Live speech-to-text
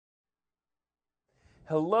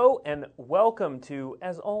Hello and welcome to,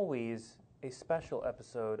 as always, a special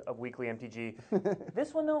episode of Weekly MTG.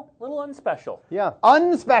 This one, though, a little unspecial. Yeah,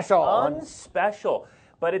 unspecial. Unspecial.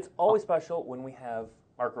 But it's always special when we have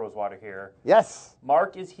Mark Rosewater here. Yes.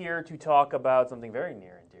 Mark is here to talk about something very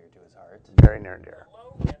near and dear to his heart. Very near and dear.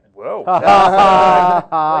 Whoa. Blake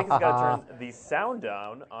has got to turn the sound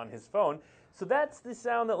down on his phone. So that's the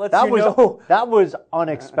sound that lets you know. That was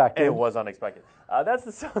unexpected. It was unexpected. That's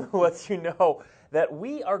the sound that lets you know that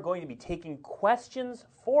we are going to be taking questions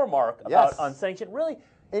for Mark about unsanctioned. Really,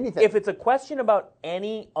 anything. If it's a question about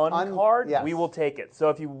any uncard, we will take it. So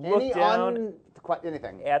if you look down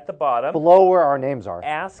anything at the bottom, below where our names are,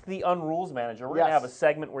 ask the Unrules Manager. We're going to have a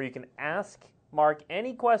segment where you can ask Mark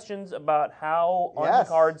any questions about how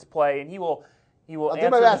uncards play, and he will answer do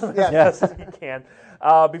my best. them as best as he can.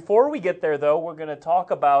 Before we get there, though, we're going to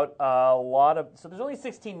talk about a lot of... So there's only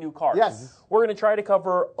 16 new cards. Yes. We're going to try to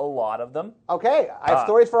cover a lot of them. Okay, I have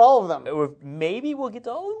stories for all of them. Maybe we'll get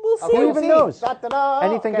to all of them. We'll see. Who even knows? Da-da-da.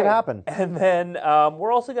 Anything could happen. And then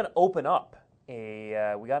we're also going to open up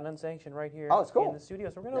a... we got an unsanctioned right here in the studio,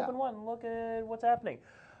 so we're going to open one and look at what's happening.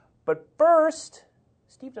 But first...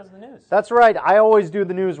 Steve does the news. That's right. I always do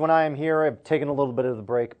the news when I am here. I've taken a little bit of the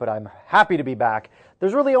break, but I'm happy to be back.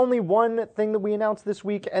 There's really only one thing that we announced this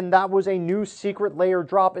week, and that was a new secret layer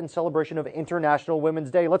drop in celebration of International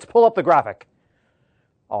Women's Day. Let's pull up the graphic.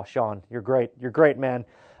 Oh, Sean, you're great. You're great, man.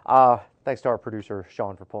 Thanks to our producer,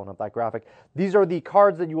 Sean, for pulling up that graphic. These are the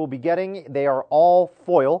cards that you will be getting. They are all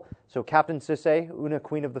foil. So Captain Sisay, Una,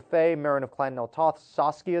 Queen of the Fae, Marin of Clan Nel-Toth,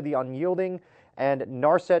 Saskia, the Unyielding, and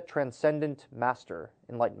Narset, Transcendent Master,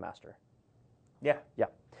 Enlightened Master. Yeah.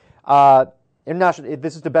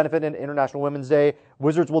 This is to benefit International Women's Day.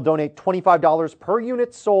 Wizards will donate $25 per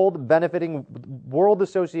unit sold, benefiting World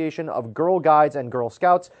Association of Girl Guides and Girl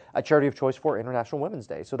Scouts, a charity of choice for International Women's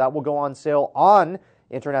Day. So that will go on sale on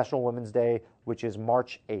International Women's Day, which is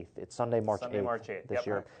March 8th. It's Sunday, March 8th this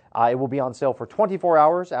year. It will be on sale for 24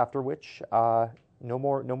 hours, after which... No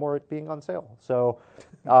more it being on sale. So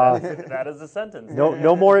that is a sentence.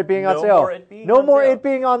 No more it being on sale. No more it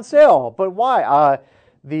being on sale. But why?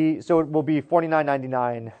 So it will be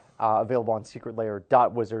 $49.99, available on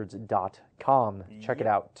secretlayer.wizards.com. Check it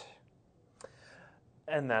out.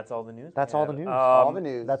 And that's all the news. That's all the news. All the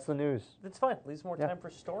news. That's the news. It's fine. Leaves more time for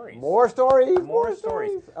stories. More stories. More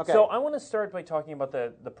stories. Okay. So I want to start by talking about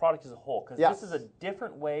the product as a whole, because this is a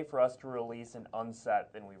different way for us to release an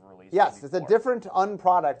unset than we've released. Yes, it's a different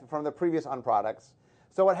unproduct from the previous unproducts.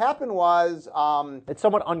 So what happened was... it's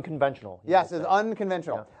somewhat unconventional. Yes, it's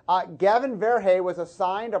unconventional. Yeah. Gavin Verhey was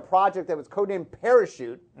assigned a project that was codenamed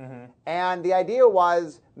Parachute, and the idea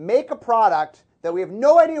was make a product that we have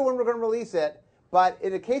no idea when we're going to release it, but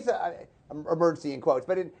in a case of emergency in quotes,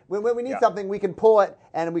 but when we need something, we can pull it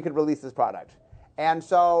and we can release this product. And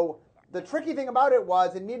so the tricky thing about it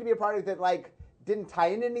was it needed to be a product that didn't tie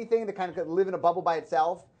into anything, that kind of could live in a bubble by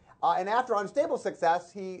itself. And after Unstable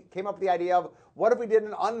Success, he came up with the idea of what if we did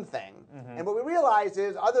an unthing? And what we realized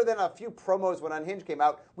is, other than a few promos when Unhinged came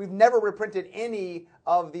out, we've never reprinted any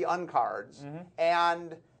of the uncards.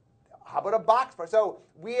 And how about a box? So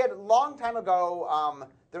we had a long time ago.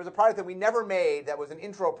 There was a product that we never made that was an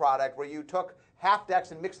intro product where you took half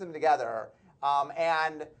decks and mixed them together,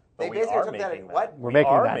 and they basically took that. What? We're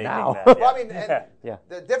making that now. Well, I mean,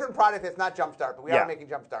 the different product is not Jumpstart, but we are making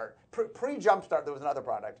Jumpstart. Pre-Jumpstart, there was another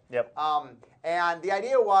product. Yep. And the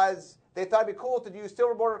idea was they thought it'd be cool to do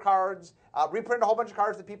silver border cards, reprint a whole bunch of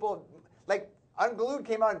cards that people like. Unglued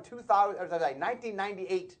came out in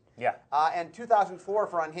 1998. Yeah. And 2004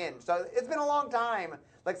 for Unhinged. So it's been a long time.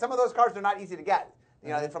 Like some of those cards are not easy to get.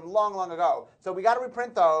 They're from long, long ago. So we got to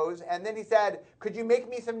reprint those. And then he said, could you make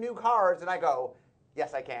me some new cards? And I go,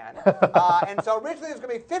 yes, I can. And so originally there was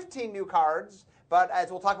going to be 15 new cards. But as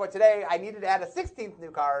we'll talk about today, I needed to add a 16th new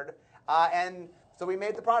card. And so we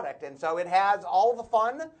made the product. And so it has all the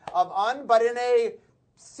fun of but in a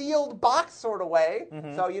sealed box sort of way.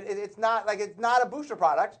 So it's not a booster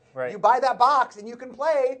product. Right. You buy that box and you can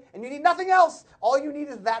play, and you need nothing else. All you need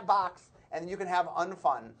is that box. And then you can have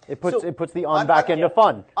unfun. It puts the back into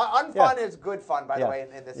fun. Unfun is good fun, by the way, in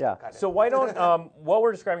this kind of. So why don't, while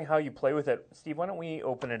we're describing how you play with it, Steve, why don't we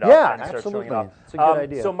open it up and start showing it off? It's a good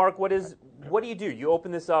idea. So Mark, what do you do? You open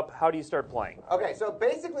this up. How do you start playing? Okay, so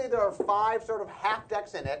basically there are 5 sort of half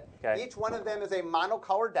decks in it. Okay. Each one of them is a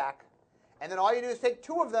monocolored deck. And then all you do is take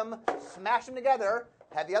 2 of them, smash them together,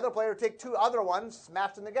 have the other player take 2 other ones,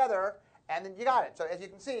 smash them together, and then you got it. So as you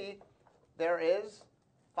can see, there is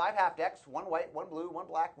 5 half decks, 1 white, 1 blue, 1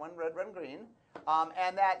 black, 1 red, red and green.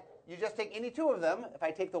 And that you just take any 2 of them. If I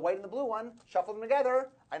take the white and the blue one, shuffle them together,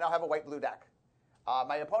 I now have a white-blue deck.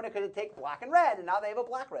 My opponent could take black and red, and now they have a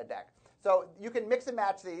black-red deck. So you can mix and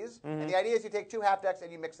match these, and the idea is you take 2 half decks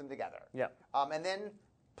and you mix them together. Yeah. And then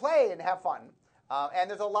play and have fun. And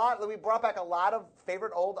there's a lot. We brought back a lot of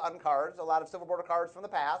favorite old uncards, a lot of Silver Border cards from the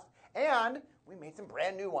past, and we made some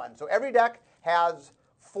brand new ones. So every deck has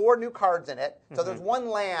 4 new cards in it. So there's 1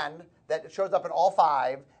 land that shows up in all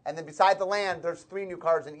 5, and then beside the land, there's 3 new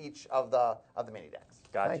cards in each of the mini decks.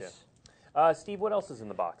 Gotcha. Nice. Steve, what else is in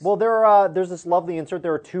the box? Well, there's this lovely insert.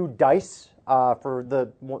 There are 2 dice for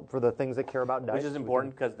the things that care about dice, which is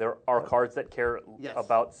important because there are cards that care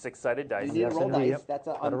about 6-sided dice. You need to roll dice. That's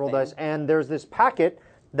a roll dice. And there's this packet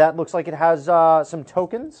that looks like it has some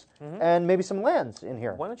tokens and maybe some lands in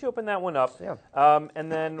here. Why don't you open that one up? Yeah. And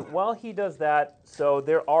then while he does that, so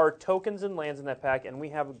there are tokens and lands in that pack, and we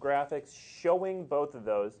have graphics showing both of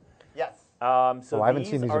those. Yes. So I haven't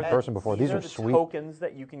seen these in person before. These are the sweet. Tokens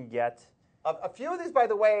that you can get. A few of these, by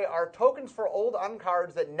the way, are tokens for old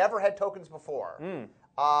uncards that never had tokens before.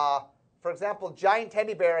 For example, Giant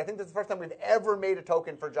Teddy Bear. I think this is the first time we've ever made a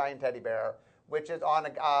token for Giant Teddy Bear, which is on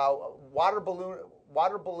a water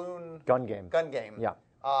balloon gun game. Yeah.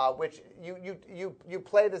 Which you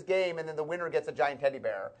play this game, and then the winner gets a giant teddy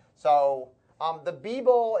bear. So the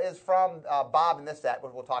Beeble is from Bob in this set,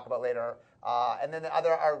 which we'll talk about later. And then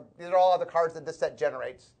these are all other cards that this set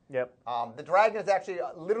generates. Yep. The dragon is actually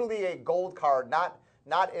literally a gold card, not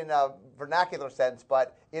in a vernacular sense,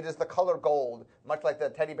 but it is the color gold, much like the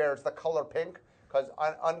teddy bear is the color pink, because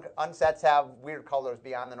unsets have weird colors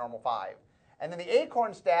beyond the normal 5. And then the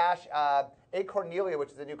Acorn Stash, Acornelia,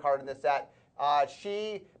 which is a new card in this set,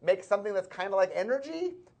 she makes something that's kind of like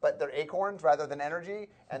energy, but they're acorns rather than energy,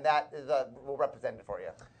 and that is we'll represent it for you.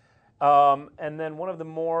 And then one of the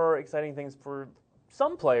more exciting things for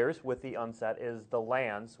some players with the unset is the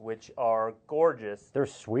lands, which are gorgeous. They're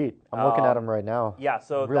sweet. I'm looking at them right now. Yeah,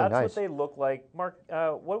 so really that's nice. what they look like. Mark,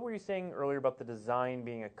 what were you saying earlier about the design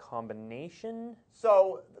being a combination?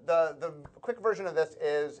 So the quick version of this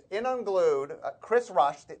is in Unglued, Chris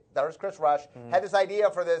Rush, had this idea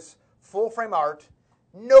for this full-frame art.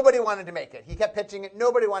 Nobody wanted to make it. He kept pitching it.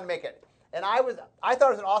 Nobody wanted to make it. And I thought it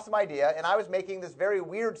was an awesome idea, and I was making this very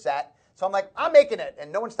weird set. So I'm like, I'm making it. And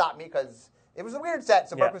no one stopped me because it was a weird set,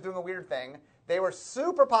 so Mark was doing a weird thing. They were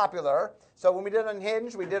super popular. So when we did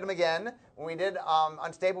Unhinged, we did them again. When we did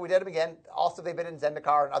Unstable, we did them again. Also, they've been in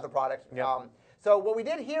Zendikar and other products. Yep. So what we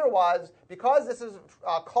did here was, because this is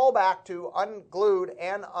a callback to Unglued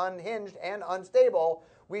and Unhinged and Unstable,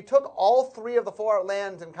 we took all 3 of the 4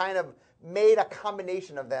 lands and kind of made a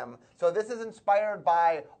combination of them. So this is inspired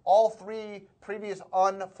by all 3 previous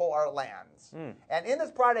un-4 lands. And in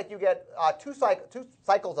this product, you get 2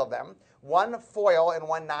 cycles of them, 1 foil and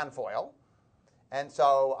 1 non-foil. And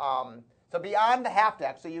so so beyond the half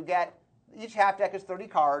deck, so you get, each half deck is 30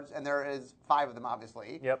 cards, and there is 5 of them,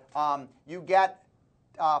 obviously. Yep. You get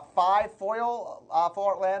 5 foil full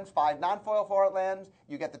art lands, 5 non-foil full art lands.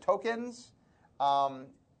 You get the tokens, and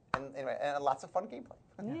lots of fun gameplay.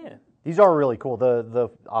 Yeah. These are really cool.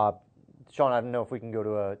 Sean, I don't know if we can go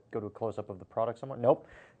to a close up of the product somewhere. Nope,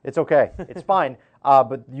 it's okay. It's fine.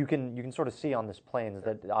 But you can sort of see on this planes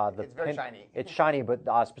that it's very shiny. It's shiny, but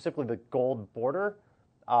specifically the gold border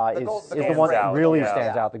is the gold one frame. that really Yeah.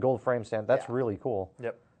 stands out. The gold frame stand. That's really cool.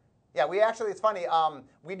 Yep. Yeah, we actually, it's funny,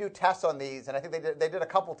 we do tests on these, and I think they did a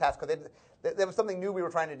couple tests, because there was something new we were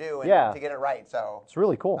trying to do to get it right, so. It's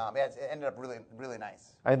really cool. It ended up really, really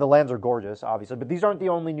nice. I mean, the lands are gorgeous, obviously, but these aren't the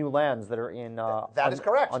only new lands that are in that is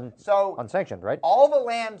correct. Unsanctioned, right? All the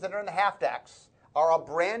lands that are in the half decks are a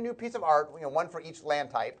brand new piece of art, one for each land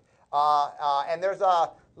type, and there's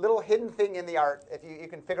a little hidden thing in the art, if you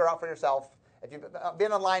can figure out for yourself. If you've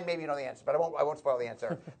been online, maybe you know the answer, but I won't spoil the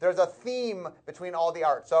answer. There's a theme between all the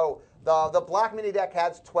art. So the black mini deck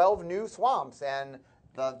has 12 new swamps, and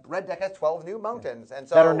the red deck has 12 new mountains, and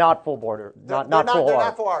so that are not full border, not full they're art.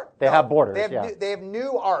 not full art. They have borders. They have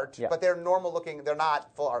new art, but they're normal looking. They're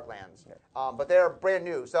not full art lands, but they're brand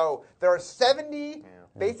new. So there are 70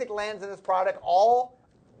 basic lands in this product, all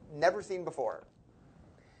never seen before.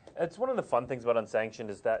 It's one of the fun things about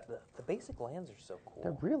Unsanctioned is that the basic lands are so cool.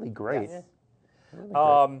 They're really great. Yes.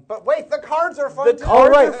 But wait, the cards are fun too.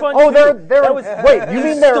 Cards are fun too. That was, wait, you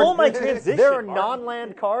mean stole my transition? There are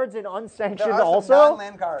non-land cards in Unsanctioned there are also? some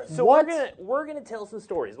non-land cards. So we're gonna tell some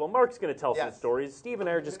stories. Well, Mark's gonna tell some stories. Steve and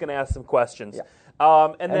I are just gonna ask some questions.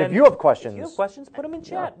 Yeah. And then if you have questions, put them in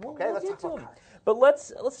chat. Okay, we'll let's get talk to about them. cards. But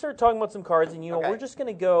let's start talking about some cards, and Okay. we're just going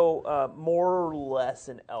to go more or less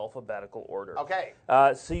in alphabetical order. Okay.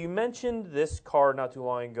 So you mentioned this card not too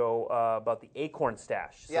long ago about the Acorn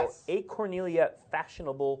Stash. So Yes. Acornelia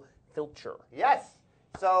Fashionable Filcher. Yes.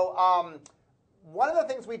 So one of the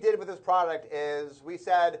things we did with this product is we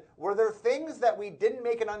said, were there things that we didn't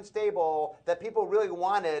make in Unstable that people really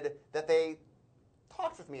wanted that they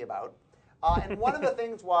talked with me about? And one of the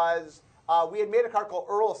things was we had made a card called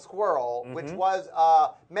Earl Squirrel, which was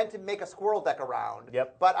meant to make a squirrel deck around.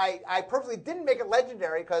 Yep. But I purposely didn't make it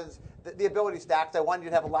legendary because the ability stacks, I wanted you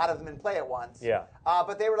to have a lot of them in play at once. Yeah.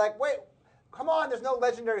 But they were like, wait, come on, there's no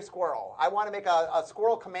legendary squirrel. I want to make a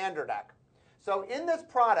squirrel commander deck. So in this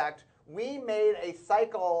product, we made a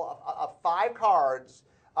cycle of 5 cards.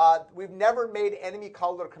 We've never made enemy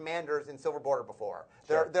color commanders in Silver Border before.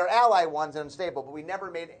 Sure. They're ally ones and Unstable, but we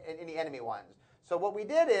never made any enemy ones. So what we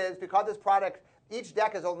did is, because this product, each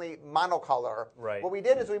deck is only monocolor, right. What we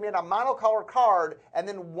did is we made a monocolor card, and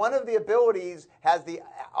then one of the abilities has the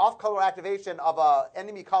off-color activation of an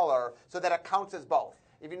enemy color so that it counts as both.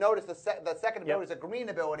 If you notice, the second ability is a green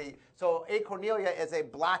ability, so A. Cornelia is a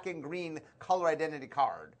black and green color identity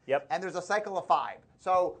card. Yep. And there's a cycle of 5.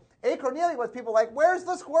 So A. Cornelia was people like, where's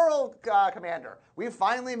the squirrel commander? We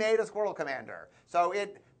finally made a squirrel commander. So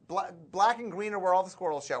black and green are where all the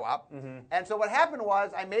squirrels show up. And so what happened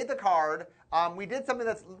was I made the card. We did something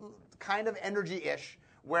that's kind of energy-ish,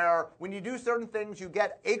 where when you do certain things, you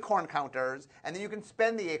get acorn counters, and then you can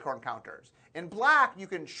spend the acorn counters. In black, you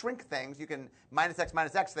can shrink things. You can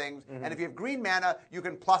 -X things. And if you have green mana, you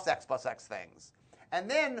can +X things.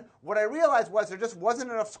 And then what I realized was there just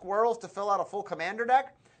wasn't enough squirrels to fill out a full commander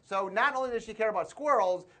deck. So not only does she care about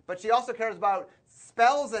squirrels, but she also cares about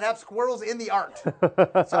spells that have squirrels in the art.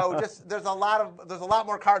 So there's a lot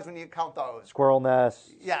more cards when you count those. Squirrel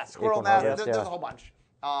Nest. Yeah, Squirrel Nest. There's a whole bunch.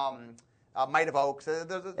 Might of Oaks.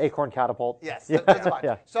 Acorn Catapult. Yes, there's a bunch.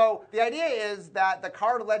 Yeah. So the idea is that the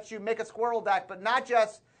card lets you make a squirrel deck, but not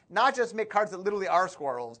just make cards that literally are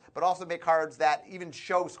squirrels, but also make cards that even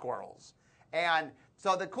show squirrels. And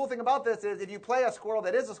so the cool thing about this is if you play a squirrel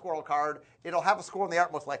that is a squirrel card, it'll have a squirrel in the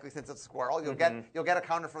art most likely since it's a squirrel. You'll get a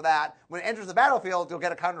counter for that. When it enters the battlefield, you'll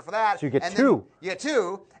get a counter for that. So you get 2. You get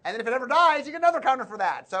 2, and then if it ever dies, you get another counter for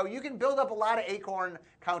that. So you can build up a lot of acorn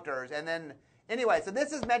counters, and then anyway, so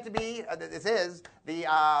this is meant to be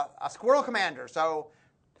a squirrel commander. So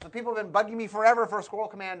people have been bugging me forever for a squirrel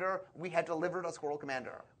commander. We had delivered a squirrel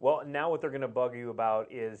commander. Well, now what they're going to bug you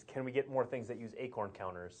about is, can we get more things that use acorn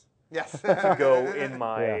counters? Yes. To go in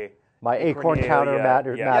my acorn counter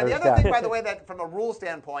matters. The other thing, by the way, that from a rule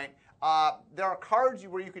standpoint, there are cards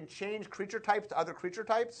where you can change creature types to other creature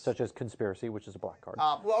types. Such as Conspiracy, which is a black card.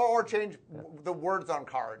 Or change the words on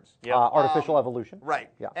cards. Yep. Artificial Evolution. Right.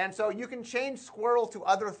 Yeah. And so you can change squirrel to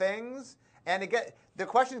other things. And the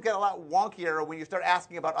questions get a lot wonkier when you start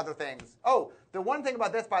asking about other things. Oh, the one thing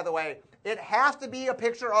about this, by the way, it has to be a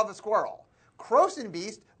picture of a squirrel. Krosan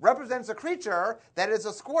Beast represents a creature that is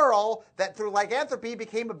a squirrel that through lycanthropy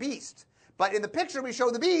became a beast. But in the picture, we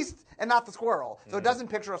show the beast and not the squirrel. So it doesn't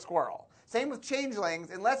picture a squirrel. Same with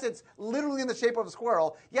changelings. Unless it's literally in the shape of a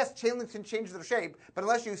squirrel, yes, changelings can change their shape, but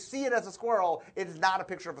unless you see it as a squirrel, it is not a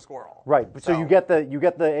picture of a squirrel. Right. So you get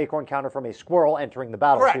the acorn counter from a squirrel entering the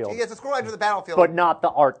battlefield. Correct. Yes, a squirrel enters the battlefield. But not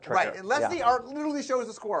the art trigger. Right. Unless the art literally shows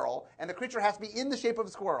a squirrel, and the creature has to be in the shape of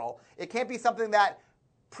a squirrel, it can't be something that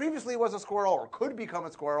previously was a squirrel or could become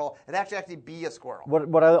a squirrel. It actually be a squirrel.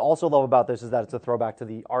 What I also love about this is that it's a throwback to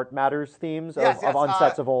the Art Matters themes of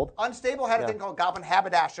unsets of old. Unstable had a thing called Goblin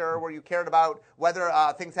Haberdasher where you cared about whether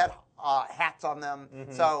things had hats on them.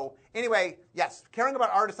 So anyway, yes, caring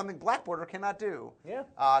about art is something Black Border cannot do. Yeah.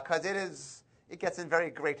 Because it gets in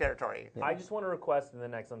very great territory. I just want to request in the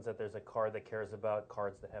next unset there's a card that cares about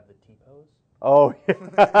cards that have the T-pose. Oh,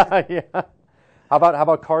 yeah. How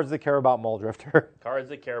about cards that care about Muldrifter? Cards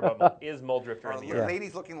that care about is Muldrifter in the art.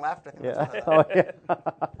 Ladies looking left. I think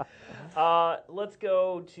let's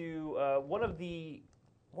go to one of the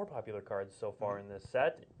more popular cards so far in this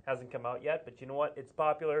set. Hasn't come out yet, but you know what? It's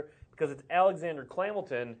popular because it's Alexander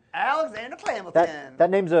Clamilton. Alexander Clamilton. That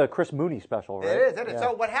name's a Chris Mooney special, right? It is.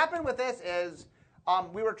 So what happened with this is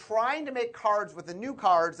we were trying to make cards with the new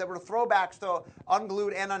cards that were throwbacks to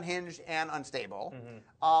Unglued and Unhinged and Unstable.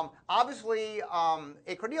 Obviously,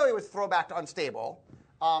 A. Cornelia was throwback to Unstable.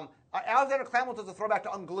 Alexander Clamilton was a throwback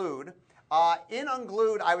to Unglued. In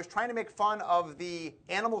Unglued, I was trying to make fun of the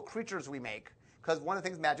animal creatures we make, because one of the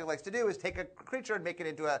things Magic likes to do is take a creature and make it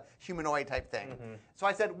into a humanoid type thing. So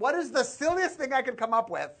I said, what is the silliest thing I could come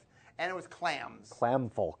up with? And it was clams. Clam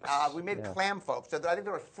folks. We made clam folk. So I think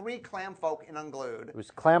there were 3 clam folk in Unglued. It was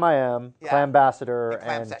Clam I Am, Clambassador,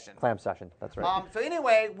 and Session. Clam Session. That's right. So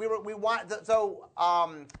anyway,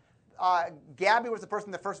 Gabby was the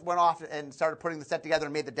person that first went off and started putting the set together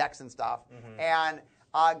and made the decks and stuff. And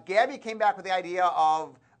Gabby came back with the idea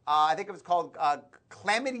of I think it was called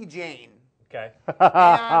Calamity Jane. Okay. And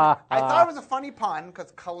I thought it was a funny pun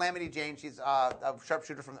because Calamity Jane, she's a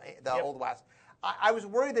sharpshooter from the Old West. I was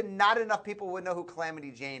worried that not enough people would know who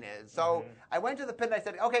Calamity Jane is. So I went to the pit and I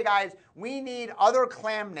said, okay, guys, we need other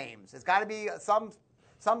clam names. It's got to be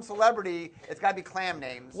some celebrity. It's got to be clam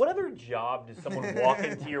names. What other job does someone walk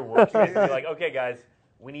into your workspace and be like, okay, guys,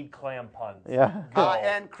 we need clam puns? Yeah.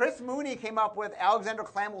 And Chris Mooney came up with Alexander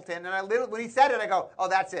Clamilton, and I literally, when he said it, I go, "Oh,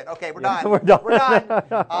 that's it. Okay, we're done. We're done. We're done."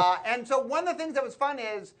 And so one of the things that was fun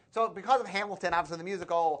is, so because of Hamilton, obviously the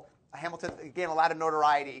musical, Hamilton gained a lot of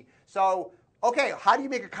notoriety. So, okay, how do you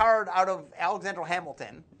make a card out of Alexander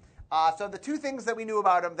Hamilton? So the two things that we knew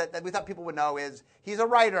about him that we thought people would know is he's a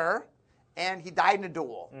writer, and he died in a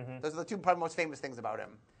duel. Those are the two probably most famous things about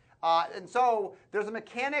him. And so there's a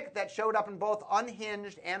mechanic that showed up in both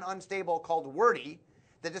Unhinged and Unstable called Wordy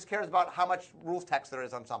that just cares about how much rules text there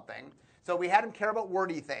is on something. So we had him care about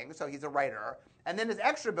wordy things, so he's a writer. And then his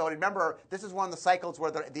extra ability, remember, this is one of the cycles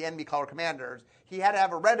where the enemy color commanders, he had to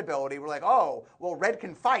have a red ability. We're like, oh, well, red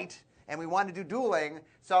can fight, and we wanted to do dueling.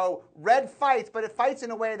 So red fights, but it fights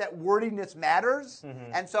in a way that wordiness matters.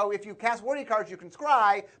 And so if you cast wordy cards, you can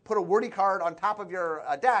scry, put a wordy card on top of your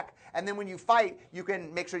deck, and then when you fight, you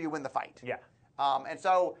can make sure you win the fight. Yeah. And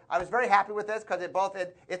so I was very happy with this because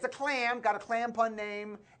it's a clam, got a clam pun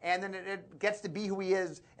name, and then it gets to be who he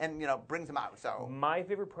is and brings him out. So my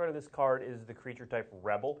favorite part of this card is the creature type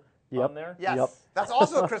Rebel on there. Yes, that's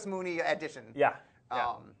also a Chris Mooney addition. Yeah.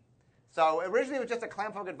 So originally it was just a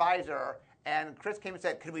clam folk advisor, and Chris came and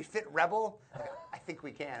said, "Could we fit Rebel?" I think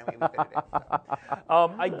we can, and we fitted it.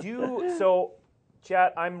 So. I do. So,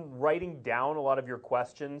 chat, I'm writing down a lot of your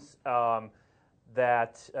questions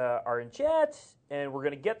that are in chat, and we're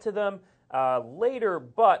going to get to them later.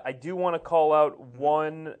 But I do want to call out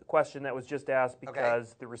one question that was just asked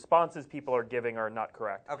because the responses people are giving are not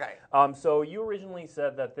correct. Okay. So you originally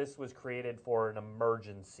said that this was created for an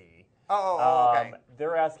emergency. Okay.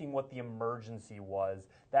 They're asking what the emergency was.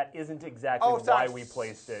 That isn't exactly why we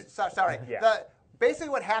placed it. Sorry. Yeah. Basically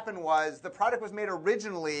what happened was the product was made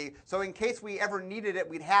originally, so in case we ever needed it,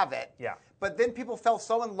 we'd have it. Yeah. But then people fell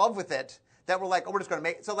so in love with it that we're like, oh, we're just going to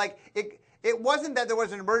make it. So like it wasn't that there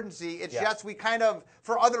was an emergency. It's just we kind of,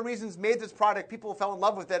 for other reasons, made this product. People fell in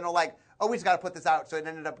love with it and are like, oh, we just got to put this out. So it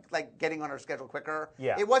ended up like getting on our schedule quicker.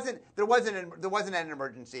 Yeah. There wasn't an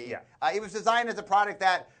emergency. Yeah. It was designed as a product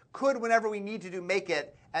that could, whenever we need to make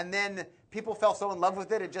it, and then people fell so in love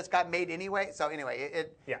with it, it just got made anyway. So anyway,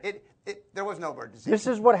 there was no emergency. This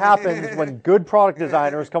is what happens when good product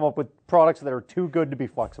designers come up with products that are too good to be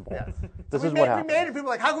flexible. Yes. This so is what happens. We made it. People were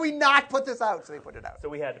like, how can we not put this out? So they put it out. So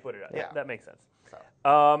we had to put it out. Yeah. That makes sense. So.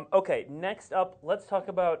 Okay, next up, let's talk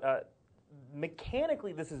about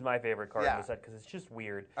mechanically. This is my favorite card in the set because it's just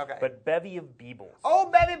weird. Okay. But Bevy of Beebles. Oh,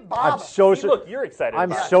 Bevy Bob. Look, you're excited.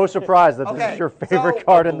 I'm about so surprised that this is your favorite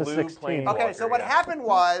card in the 16. Okay, so what happened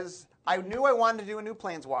was I knew I wanted to do a new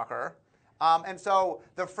Planeswalker. And so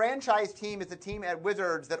the franchise team is the team at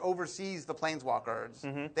Wizards that oversees the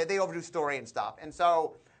Planeswalkers. They overdo story and stuff. And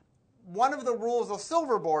so one of the rules of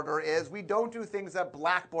Silver Border is we don't do things that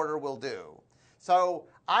Black Border will do. So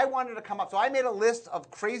I wanted to come up. So I made a list of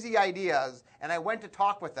crazy ideas, and I went to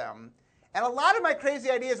talk with them. And a lot of my crazy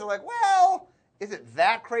ideas are like, well, is it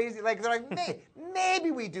that crazy? Like, they're like, maybe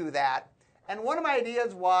we do that. And one of my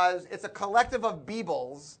ideas was it's a collective of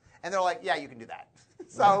Beebles. And they're like, yeah, you can do that.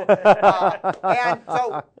 So, and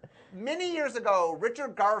so many years ago,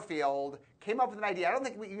 Richard Garfield came up with an idea. I don't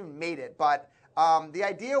think we even made it, but the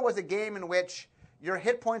idea was a game in which your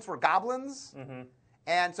hit points were goblins.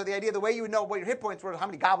 And so the idea, the way you would know what your hit points were, how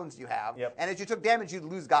many goblins you have. Yep. And as you took damage, you'd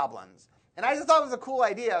lose goblins. And I just thought it was a cool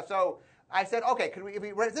idea. So I said, okay, could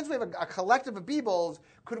we, since we have a collective of Beebles,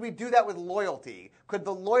 could we do that with loyalty? Could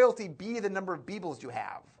the loyalty be the number of Beebles you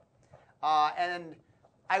have? And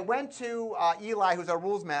I went to Eli, who's our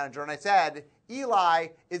rules manager, and I said, Eli,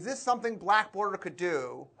 is this something Black Border could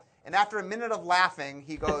do? And after a minute of laughing,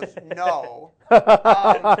 he goes, no. This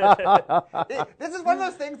is one of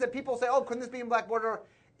those things that people say, oh, couldn't this be in Black Border?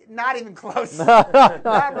 Not even close.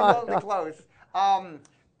 Not remotely close.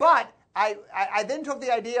 But I then took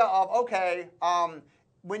the idea of, okay,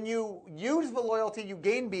 when you use the loyalty, you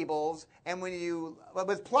gain Beebles, and when you,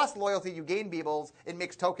 with plus loyalty, you gain Beebles, it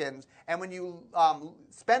makes tokens, and when you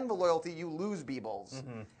spend the loyalty, you lose Beebles.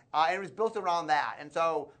 And it was built around that. And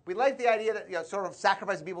so we liked the idea that sort of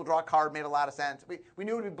sacrifice a Beeble, draw a card made a lot of sense. We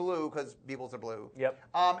knew it would be blue because Beebles are blue. Yep.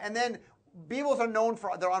 And then Beebles are known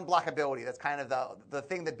for their unblockability. That's kind of the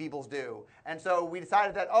thing that Beebles do. And so we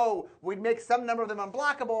decided that, we'd make some number of them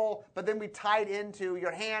unblockable, but then we tied into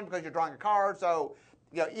your hand because you're drawing a card. So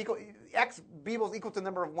X Beebles equal to the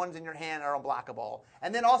number of ones in your hand are unblockable.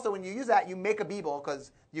 And then also when you use that, you make a Beeble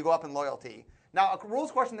because you go up in loyalty. Now, a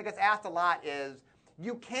rules question that gets asked a lot is,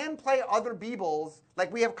 you can play other Beebles,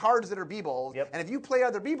 like we have cards that are Beebles, and if you play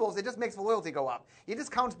other Beebles, it just makes the loyalty go up. It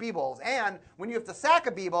just counts Beebles. And when you have to sack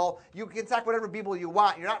a Beeble, you can sack whatever Beeble you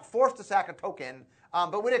want. You're not forced to sack a token,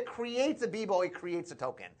 but when it creates a Beeble, it creates a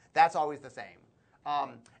token. That's always the same.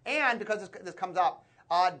 And because this comes up,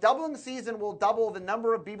 doubling season will double the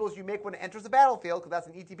number of Beebles you make when it enters the battlefield, because that's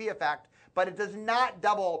an ETB effect, but it does not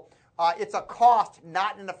double. It's a cost,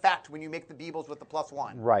 not an effect, when you make the Beebles with the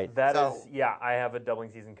 +1. Right. That is, I have a Doubling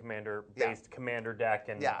Season Commander-based commander deck,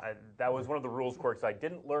 and that was one of the rules quirks I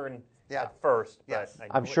didn't learn at first. But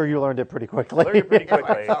I'm sure you learned it pretty quickly. Learned it pretty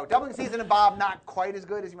quickly. So Doubling Season and Bob, not quite as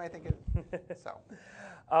good as you might think it.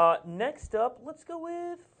 So. Next up, let's go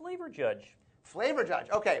with Flavor Judge. Flavor Judge.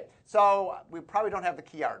 Okay, so we probably don't have the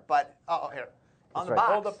key art, but here on the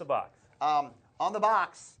box. Hold up the box. On the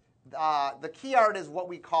box, the key art is what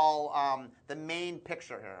we call the main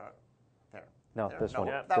picture here. This one.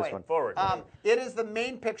 Yeah, this one. Forward. It is the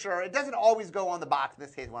main picture. It doesn't always go on the box. In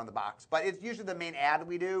this case, on the box, but it's usually the main ad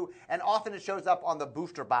we do, and often it shows up on the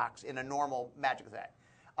booster box in a normal Magic set.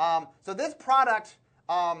 So this product.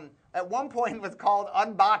 At one point was called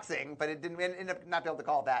Unboxing, but it didn't end up not be able to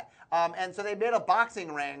call it that. And so they made a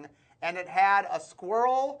boxing ring, and it had a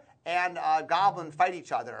squirrel and a goblin fight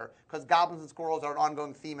each other, because goblins and squirrels are an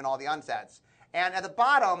ongoing theme in all the unsets. And at the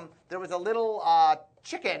bottom, there was a little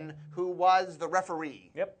chicken who was the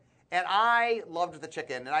referee. Yep. And I loved the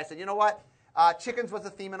chicken, and I said, you know what? Chickens was a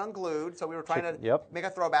theme in Unglued, so we were trying to make a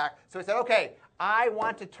throwback. So we said, okay, I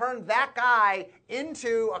want to turn that guy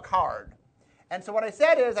into a card. And so what I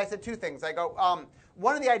said two things. I go,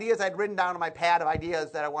 one of the ideas I'd written down on my pad of ideas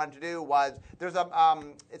that I wanted to do was, there's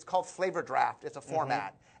it's called Flavor Draft. It's a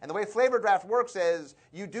format. And the way Flavor Draft works is,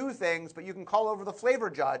 you do things, but you can call over the Flavor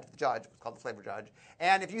Judge, it's called the Flavor Judge.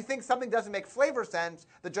 And if you think something doesn't make flavor sense,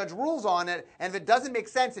 the judge rules on it, and if it doesn't make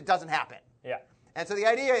sense, it doesn't happen. Yeah. And so the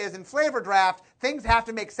idea is, in Flavor Draft, things have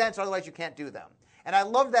to make sense, otherwise you can't do them. And I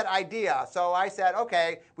loved that idea, so I said,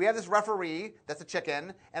 okay, we have this referee, that's a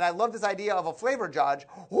chicken, and I love this idea of a flavor judge.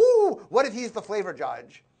 Ooh, what if he's the flavor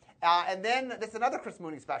judge? And then, this is another Chris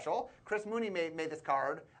Mooney special. Chris Mooney made this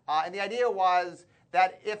card, and the idea was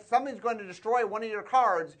that if something's going to destroy one of your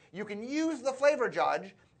cards, you can use the flavor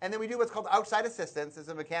judge, and then we do what's called outside assistance. It's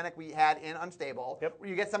a mechanic we had in Unstable, where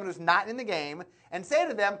you get someone who's not in the game, and say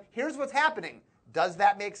to them, here's what's happening. Does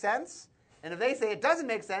that make sense? And if they say it doesn't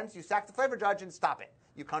make sense, you sack the flavor judge and stop it.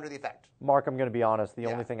 You counter the effect. Mark, I'm going to be honest. The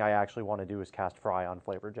only thing I actually want to do is cast Fry on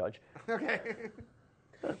Flavor Judge. Okay.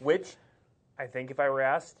 Which, I think if I were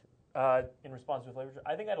asked in response to a Flavor Judge,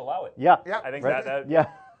 I think I'd allow it. Yeah. Yeah. I think right. that Yeah.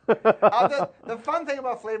 The fun thing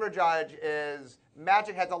about Flavor Judge is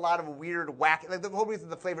Magic has a lot of weird, wacky. Like the whole reason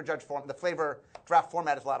the Flavor Judge the Flavor Draft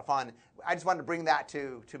format is a lot of fun. I just wanted to bring that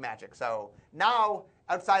to Magic. So now,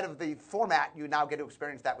 outside of the format, you now get to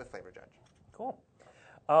experience that with Flavor Judge. Cool.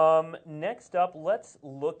 Next up, let's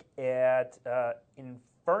look at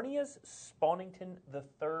Infernia's Spawnington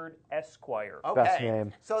III Esquire. Okay. Best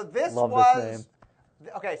name. So this Love was this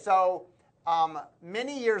name. Okay. So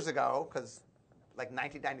many years ago, because like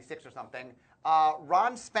 1996 or something,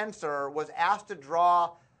 Ron Spencer was asked to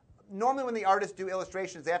draw. Normally, when the artists do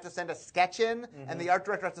illustrations, they have to send a sketch in, and the art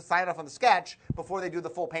director has to sign off on the sketch before they do the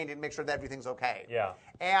full painting to make sure that everything's okay. Yeah.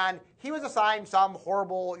 And he was assigned some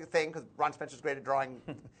horrible thing, because Ron Spencer's great at drawing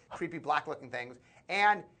creepy black-looking things.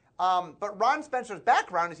 And but Ron Spencer's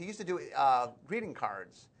background is he used to do greeting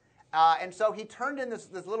cards. And so he turned in this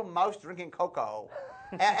little mouse drinking cocoa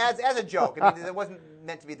as a joke. I mean, it wasn't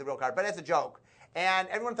meant to be the real card, but as a joke. And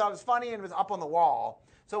everyone thought it was funny, and it was up on the wall.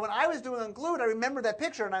 So when I was doing Unglued, I remember that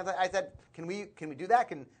picture, and I said, "Can we do that?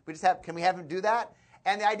 Can we have him do that?"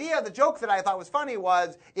 And the idea, the joke that I thought was funny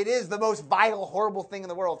was, it is the most vile, horrible thing in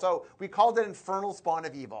the world. So we called it Infernal Spawn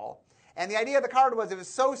of Evil. And the idea of the card was, it was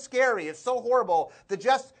so scary, it's so horrible, that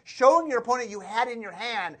just showing your opponent you had it in your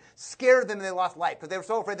hand scared them and they lost life, because they were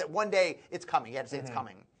so afraid that one day it's coming. You had to say it's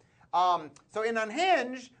coming. So in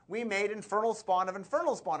Unhinged, we made Infernal Spawn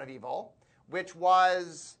of Evil, which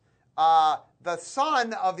was the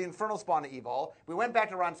son of the Infernal Spawn of Evil. We went back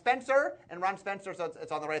to Ron Spencer, and Ron Spencer, so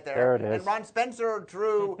it's on the right there. There it is. And Ron Spencer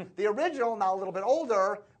drew the original, now a little bit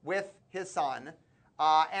older, with his son.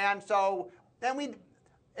 And so then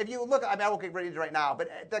if you look, I mean, I won't get ready to right now,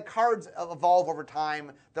 but the cards evolve over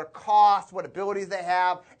time. Their cost, what abilities they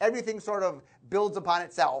have, everything sort of builds upon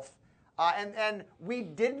itself. And we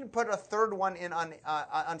didn't put a third one in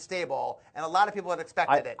Unstable, and a lot of people had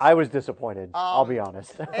expected it. I was disappointed, I'll be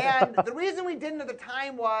honest. And the reason we didn't at the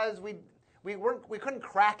time was we couldn't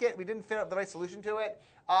crack it. We didn't fit the right solution to it.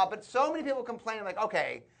 But so many people complained, like,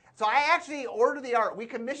 okay. So I actually ordered the art. We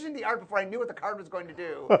commissioned the art before I knew what the card was going to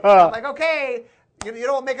do. I'm like, okay, you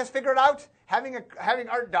know what make us figure it out? Having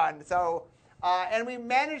art done. So, and we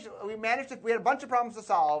managed to, we had a bunch of problems to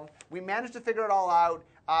solve. We managed to figure it all out.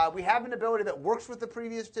 We have an ability that works with the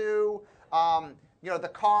previous two. You know, the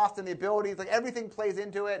cost and the abilities, like everything plays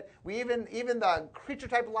into it. We even the creature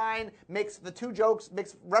type line makes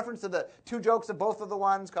reference to the 2 jokes of both of the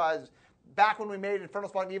ones, because back when we made Infernal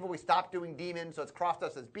Spawn Evil, we stopped doing demons, so it's crossed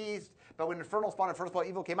us as beast. But when Infernal Spawn and Infernal Spawn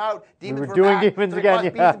Evil came out, demons were doing back, demons so again.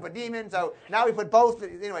 beast and put demons. So now we put both.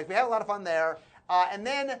 Anyways, we had a lot of fun there. And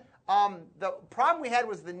then the problem we had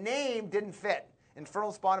was the name didn't fit.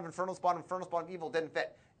 Infernal Spawn of Infernal Spawn, Infernal Spawn Evil didn't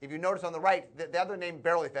fit. If you notice on the right, the other name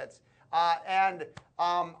barely fits. And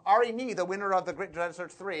Ari Nee, the winner of the Great Data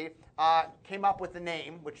Search 3, came up with the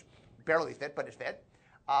name, which barely fit, but it fit.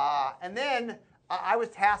 And then I was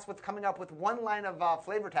tasked with coming up with one line of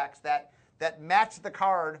flavor text that matched the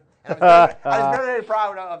card. And I was very, very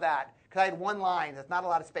proud of that, because I had one line. That's not a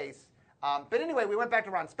lot of space. But anyway, we went back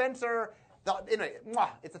to Ron Spencer. Anyway,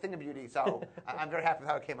 it's a thing of beauty, so I'm very happy with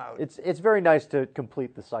how it came out. It's very nice to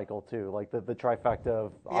complete the cycle too, like the trifecta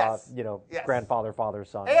of Yes. Yes. grandfather, father,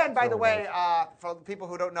 son. And by It's the really way, nice. for people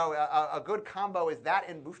who don't know, a good combo is that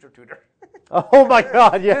and Booster Tutor. Oh my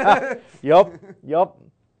God! Yeah. Yup.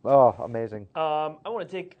 Oh, amazing. I want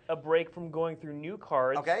to take a break from going through new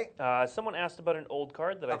cards. Okay. Someone asked about an old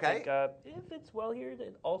card that I think, if it's well here,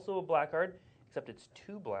 it's also a black card, except it's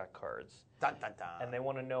 2 black cards. Dun, dun, dun. And they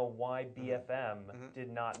want to know why BFM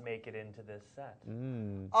did not make it into this set.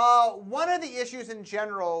 One of the issues in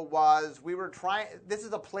general was we were trying. This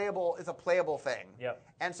is a playable thing. Yep.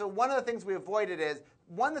 And so one of the things we avoided is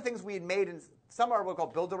one of the things we had made in some are what we call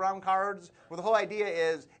build-around cards, where the whole idea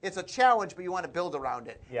is it's a challenge, but you want to build around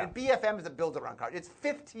it. Yeah. And BFM is a build-around card. It's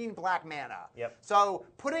 15 black mana. Yep. So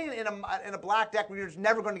putting it in a black deck where you're just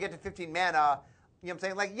never going to get to 15 mana. You know what I'm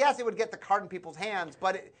saying? Like, yes, it would get the card in people's hands,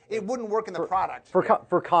 but it wouldn't work in the product.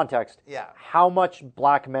 For context, Yeah. how much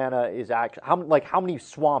black mana is actually how many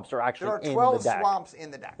swamps are actually There are in 12 the deck? swamps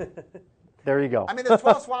in the deck. There you go. I mean, there's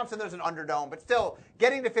 12 swamps and there's an Underdome, but still,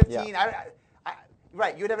 getting to 15, Yeah.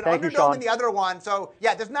 right, you'd have an Thank you, Underdome Sean. in the other one. So,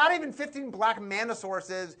 yeah, there's not even 15 black mana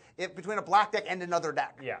sources between a black deck and another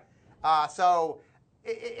deck. Yeah. So,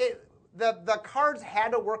 the cards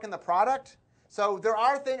had to work in the product. So, there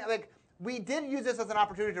are things, like, we did use this as an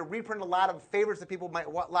opportunity to reprint a lot of favorites that people might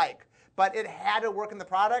like, but it had to work in the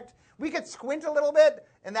product. We could squint a little bit,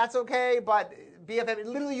 and that's okay, but BFM,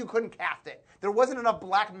 literally you couldn't cast it. There wasn't enough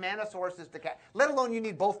black mana sources to cast, let alone you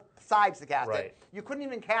need both sides to cast Right. it. You couldn't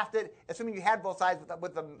even cast it, assuming you had both sides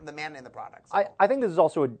with the mana in the product. So. I think this is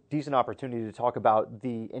also a decent opportunity to talk about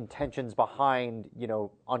the intentions behind,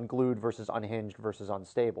 Unglued versus Unhinged versus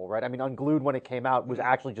Unstable, right? I mean, Unglued, when it came out, was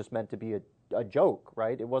actually just meant to be a joke,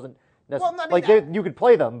 right? It wasn't you could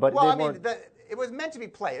play them, but it was meant to be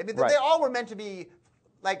played. I mean, Right. they all were meant to be,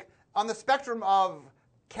 like, on the spectrum of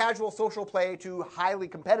casual social play to highly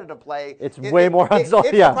competitive play. It's way more unsolved.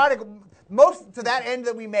 It's Yeah. a product most to that end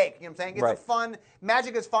that we make. You know what I'm saying? It's Right. a fun.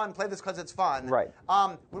 Magic is fun. Play this because it's fun. Right.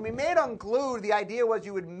 When we made Unglued, the idea was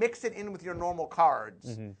you would mix it in with your normal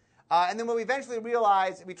cards. Mm-hmm. And then when we eventually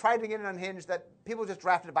realized, we tried to get it Unhinged, that people just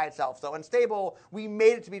drafted it by itself. So Unstable, we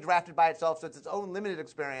made it to be drafted by itself, so it's its own limited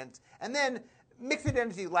experience. And then mix it in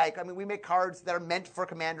as you like. I mean, we make cards that are meant for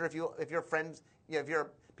Commander if your friends, if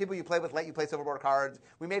your people you play with let you play Silverboard cards.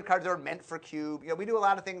 We made cards that are meant for Cube. We do a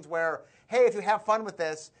lot of things where, hey, if you have fun with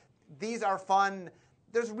this, these are fun.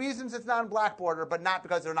 There's reasons it's not in Black Border, but not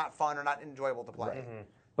because they're not fun or not enjoyable to play. Right.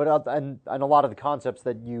 But and a lot of the concepts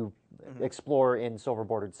that you explore in silver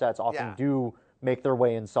bordered sets often do make their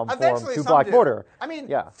way in some form Eventually, to some Black do. Border. I mean,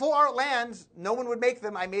 yeah. full art lands, no one would make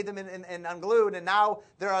them. I made them in Unglued, and now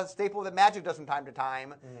they're a staple that Magic does from time to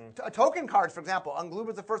time. Token cards, for example. Unglued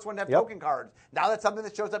was the first one to have token cards. Now that's something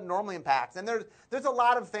that shows up normally in packs. And there's a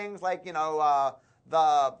lot of things like,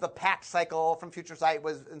 the pack cycle from Future Sight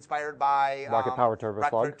was inspired by Rocket Power Turbo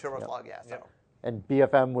Slug. Turbo Slug, yeah. So. And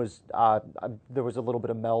BFM was, there was a little bit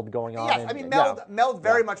of meld going on. Yes, I mean, Meld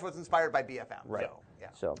very much was inspired by BFM. Right. So, yeah.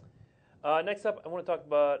 So. Next up, I want to talk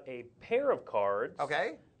about a pair of cards.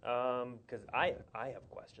 Okay. Because I have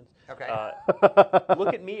questions. Okay.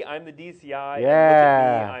 Look at me, I'm the DCI. Yeah. Look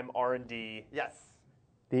at me, I'm R&D. Yes.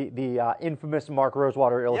 The infamous Mark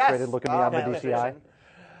Rosewater illustrated Yes. Look at Me, I'm the man, DCI.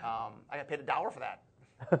 I got paid $1 for that.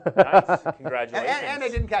 Nice. Congratulations. And I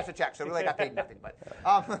didn't cash a check, so really I got paid nothing.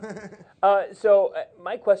 But So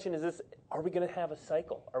my question is this: are we going to have a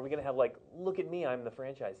cycle? Are we going to have like, look at me, I'm the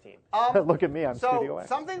franchise team? Look at me, I'm Studio X.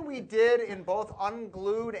 Something we did in both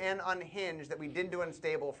Unglued and Unhinged that we didn't do in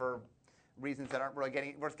Unstable for reasons that aren't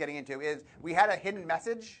really worth getting into is we had a hidden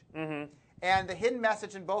message, and the hidden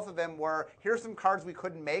message in both of them were, here's some cards we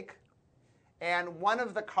couldn't make, and one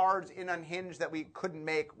of the cards in Unhinged that we couldn't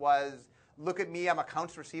make was, look at me, I'm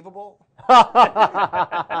accounts receivable.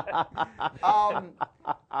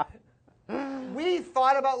 We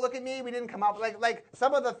thought about look at me. We didn't come up like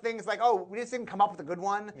some of the things like, oh, we just didn't come up with a good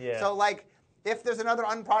one. Yeah. So like if there's another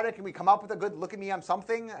unproduct and we come up with a good look at me, I'm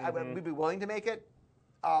something, we'd be willing to make it.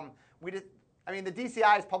 The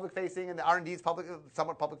DCI is public facing and the R&D is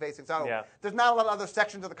somewhat public facing. So there's not a lot of other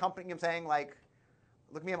sections of the company I'm saying like,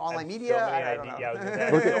 look at me, I'm online media. So many I don't know. I was gonna say,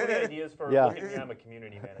 so many ideas for look at me, I'm a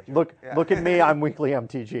community manager. Look at me, I'm Weekly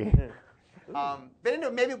MTG. But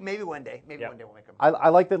anyway, maybe one day. Maybe one day we'll make them. I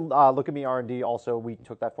like that. Look at me R&D. Also, we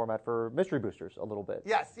took that format for mystery boosters a little bit.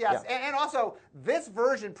 Yes. And also, this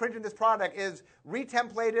version printed this product is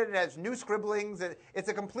retemplated. It has new scribblings. It's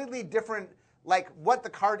a completely different. Like what the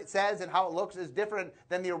card says and how it looks is different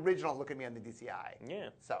than the original Look at Me on the DCI. Yeah.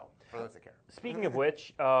 So for those that care. Speaking of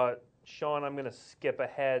which, Sean, I'm going to skip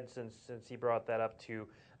ahead since he brought that up to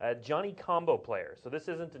Johnny Combo Player. So this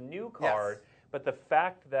isn't a new card. Yes. But the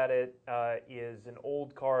fact that it is an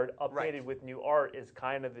old card updated with new art is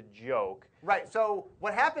kind of a joke. Right. So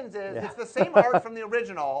what happens is it's the same art from the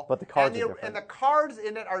original, but the cards are different. And the cards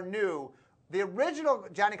in it are new. The original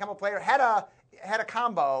Johnny Combo Player had a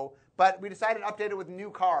combo, but we decided to update it with new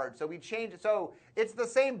cards. So we changed it. So it's the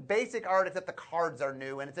same basic art, except the cards are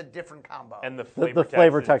new and it's a different combo. And the flavor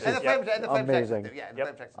text is amazing.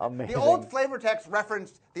 The old flavor text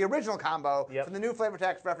referenced the original combo. And the new flavor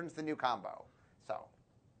text referenced the new combo. So,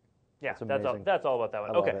 yeah, that's all about that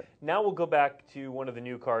one. Okay, now we'll go back to one of the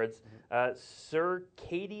new cards,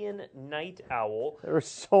 Circadian Night Owl. There are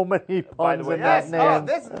so many puns in that name. Oh,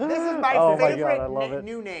 this is my favorite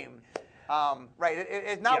new name.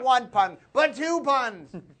 It's not one pun, but two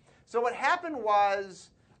puns. So what happened was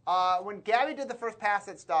when Gabby did the first pass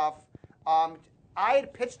at stuff, I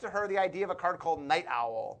had pitched to her the idea of a card called Night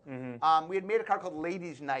Owl. We had made a card called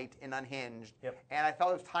Ladies' Night in Unhinged, and I felt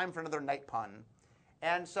it was time for another night pun.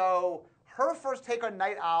 And so her first take on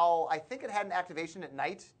Night Owl, I think it had an activation at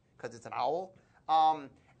night, because it's an owl. And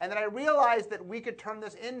then I realized that we could turn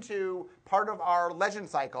this into part of our legend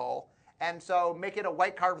cycle, and so make it a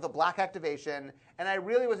white card with a black activation. And I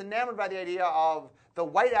really was enamored by the idea of the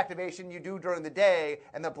white activation you do during the day,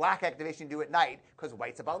 and the black activation you do at night, because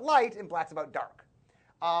white's about light and black's about dark.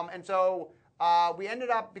 And so we ended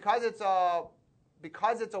up, because it's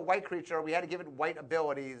a white creature, we had to give it white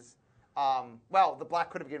abilities. The black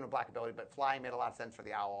could have given a black ability, but flying made a lot of sense for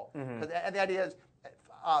the owl. And the idea is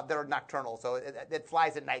they're nocturnal, so it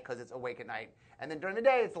flies at night because it's awake at night. And then during the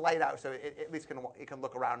day, it's light out, so it at least it can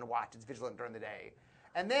look around and watch. It's vigilant during the day.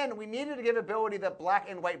 And then we needed to give ability that black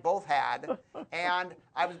and white both had. And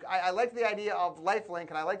I liked the idea of Lifelink,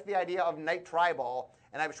 and I liked the idea of Night Tribal.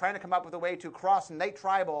 And I was trying to come up with a way to cross Night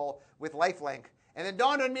Tribal with Lifelink. And it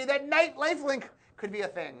dawned on me that Night Lifelink could be a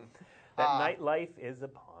thing. That nightlife is a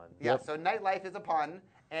pun. Yeah, so Nightlife is a pun.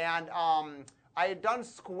 And I had done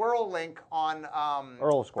Squirrel Link on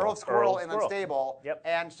Earl Squirrel in Unstable. Yep.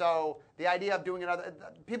 And so the idea of doing another,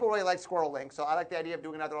 people really like Squirrel Link, so I like the idea of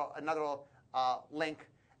doing another link.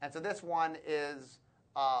 And so this one is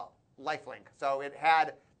Lifelink. So it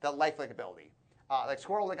had the Lifelink ability. Like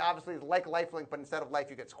Squirrel Link obviously is like Lifelink, but instead of life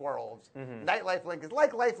you get squirrels. Night Lifelink is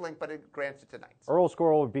like Lifelink, but it grants it to nights. Earl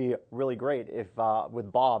Squirrel would be really great if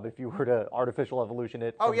with Bob, if you were to artificial evolution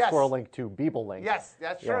it from Squirrel Link to Beeble Link. Yes,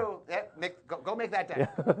 that's true. Yeah, go make that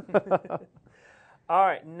deck. All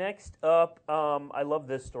right, next up, I love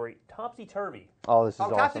this story. Topsy Turvy. Oh, this is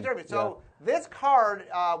awesome. Topsy Turvy. So this card,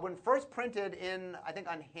 when first printed in, I think,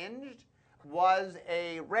 Unhinged, was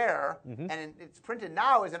a rare, and it's printed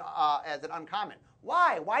now as an uncommon.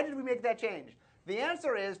 Why? Why did we make that change? The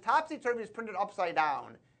answer is Topsy Turvy is printed upside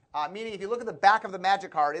down, meaning if you look at the back of the Magic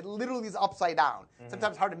card, it literally is upside down.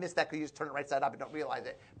 Sometimes it's hard to miss that because you just turn it right side up and don't realize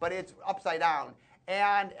it, but it's upside down.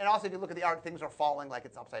 And also if you look at the art, things are falling like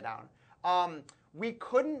it's upside down. We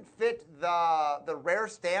couldn't fit the rare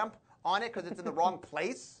stamp on it because it's in the wrong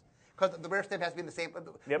place, because the rare stamp has to be in the same.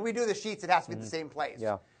 When we do the sheets, it has to be in the same place.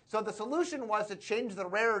 Yeah. So the solution was to change the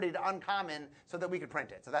rarity to uncommon so that we could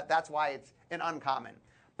print it. So that's why it's an uncommon.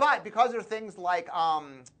 But because there's things like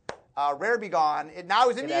Rare Be Gone, it now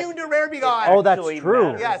is immune to Rare Be Gone. Oh, that's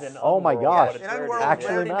true. Yes. Oh my gosh. In Unworld, actually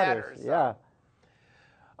rarity matters. Yeah.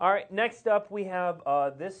 All right, next up we have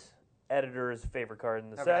this editor's favorite card in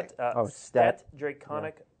the set. Stet.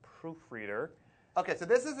 Draconic Proofreader. Okay, so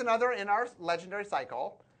this is another in our legendary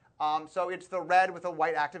cycle. So it's the red with a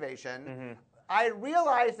white activation. I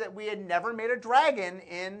realized that we had never made a dragon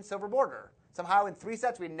in Silver Border. Somehow in 3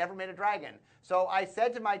 sets we had never made a dragon. So I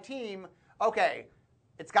said to my team, okay,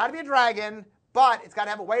 it's got to be a dragon, but it's got to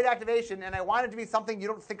have a white activation, and I want it to be something you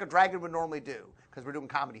don't think a dragon would normally do, because we're doing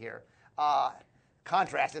comedy here.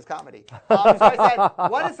 Contrast is comedy. So I said,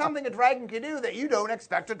 what is something a dragon can do that you don't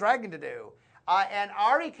expect a dragon to do? And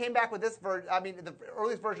Ari came back with this version, the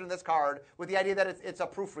earliest version of this card, with the idea that it's a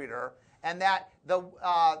proofreader, and that the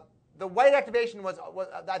white activation was,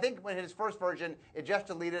 I think in his first version, it just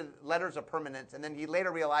deleted letters of permanence, and then he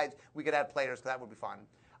later realized we could add players, because that would be fun.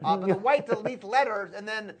 But the white deletes letters, and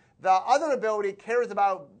then the other ability cares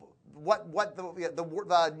about what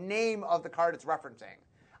the name of the card it's referencing.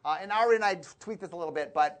 And Ari and I tweaked this a little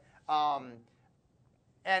bit, but and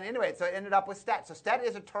anyway, so it ended up with stet. So stet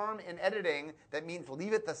is a term in editing that means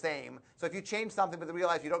leave it the same. So if you change something but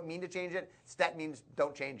realize you don't mean to change it, stet means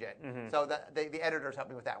don't change it. So the editors helped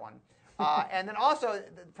me with that one. And then also,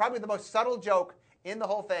 probably the most subtle joke in the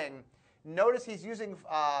whole thing, notice he's using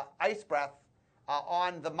ice breath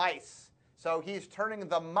on the mice. So he's turning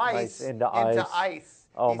the mice into ice.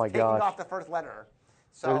 Oh he's my taking gosh. off the first letter.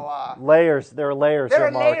 So layers. There are layers. There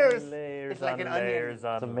are Mark. layers. Layers It's like on an layers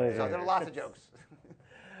onion. on amazing. So there are lots of jokes.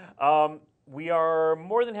 We are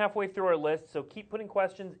more than halfway through our list, so keep putting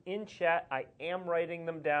questions in chat. I am writing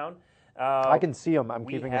them down. I can see them. I'm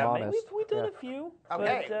keeping them honest. We've done a few,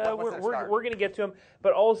 Okay, but what's next, Star? we're going to get to them.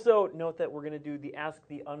 But also note that we're going to do the Ask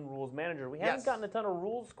the Unrules Manager. We haven't Yes. gotten a ton of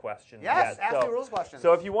rules questions Yes, yet. ask the rules questions.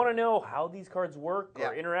 So if you want to know how these cards work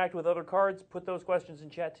or Yeah. interact with other cards, put those questions in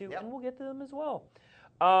chat too, Yep. and we'll get to them as well.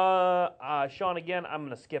 Sean, again, I'm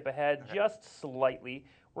going to skip ahead just slightly.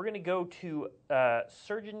 We're going to go to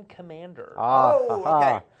Surgeon Commander.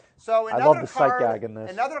 Okay. So I another love the sight card, gag in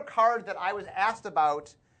this. Another card that I was asked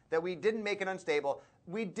about that we didn't make it unstable.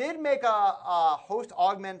 We did make a host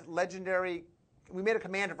augment legendary. We made a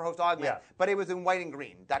commander for host augment, but it was in white and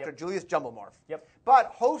green. Dr. Julius Jumblemorph. Yep. But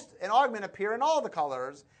host and augment appear in all the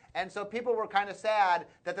colors, and so people were kind of sad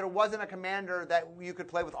that there wasn't a commander that you could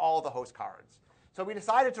play with all the host cards. So we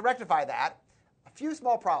decided to rectify that. A few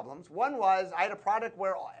small problems. One was I had a product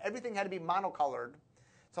where everything had to be monocolored.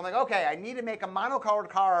 So I'm like, okay, I need to make a monocolored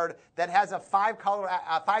card that has a five color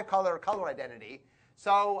color identity.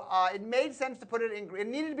 So it made sense to put it in. It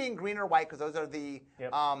needed to be in green or white because those are the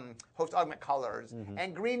host augment colors.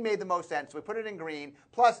 And green made the most sense. So we put it in green.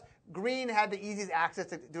 Plus, green had the easiest access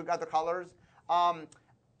to do other colors.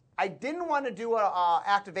 I didn't want to do a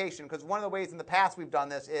activation because one of the ways in the past we've done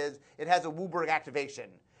this is it has a WUBRG activation.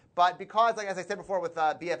 But because, like as I said before with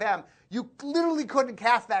BFM, you literally couldn't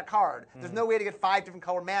cast that card. There's no way to get 5 different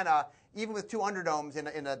color mana, even with 2 Underdomes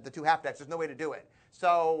in the 2 half decks. There's no way to do it.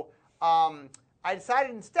 So I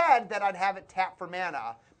decided instead that I'd have it tap for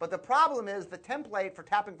mana. But the problem is the template for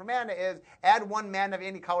tapping for mana is add 1 mana of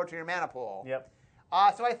any color to your mana pool. Yep.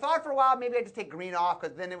 So I thought for a while maybe I'd just take green off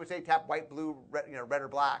because then it would say tap white, blue, red, red or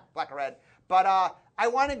black or red. But I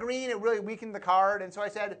wanted green. It really weakened the card. And so I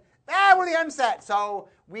said, we're the unset. So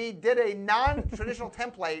we did a non-traditional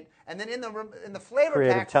template, and then in the flavor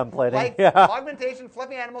Creative text, templating. like Yeah. augmentation,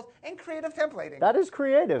 fluffy animals, and creative templating. That is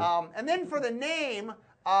creative. And then for the name,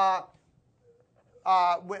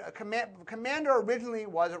 Commander originally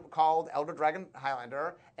was called Elder Dragon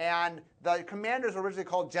Highlander, and the commanders were originally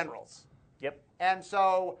called Generals. Yep. And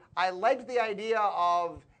so I liked the idea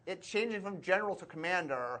of it changing from General to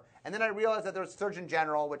Commander, and then I realized that there's Surgeon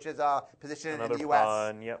General, which is a position in the U.S.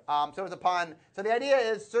 Pun, yep. So it was a pun. So the idea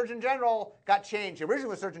is Surgeon General got changed. He originally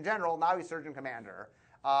was Surgeon General, now he's Surgeon Commander.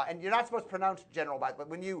 And you're not supposed to pronounce General, but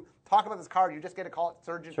when you talk about this card, you just get to call it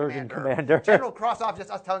Surgeon Commander. General cross off just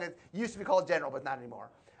us telling it used to be called General, but not anymore.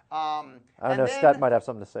 I don't know. Stet might have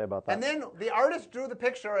something to say about that. And then the artist drew the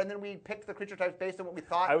picture, and then we picked the creature types based on what we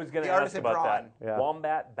thought I was going the to artist ask had about drawn. that. Yeah.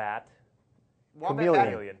 Wombat, bat.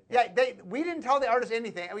 Chameleon. Yeah, we didn't tell the artist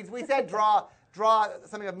anything. We said draw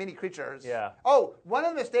something of mini creatures. Yeah. Oh, one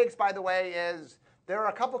of the mistakes, by the way, is there are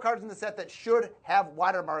a couple cards in the set that should have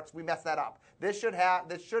watermarks. We messed that up. This should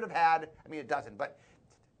have had. I mean, it doesn't, but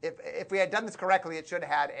if we had done this correctly, it should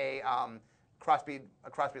have had a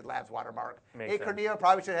Crossbreed Labs watermark. Makes sense. Corneo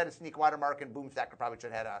probably should have had a Sneak watermark, and Boomstacker probably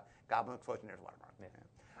should have had a Goblin Explosionaires watermark.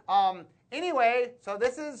 Yeah. Anyway, so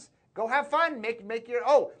this is go have fun. Make your.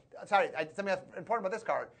 Oh, sorry. Something else important about this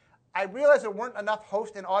card. I realized there weren't enough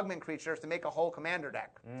host and augment creatures to make a whole commander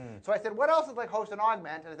deck. So I said, what else is like host and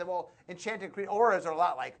augment? And I said, well, enchanted auras are a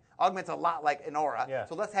lot like, augment's a lot like an aura. Yeah.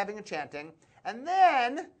 So let's have enchanting. And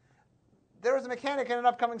then there was a mechanic in an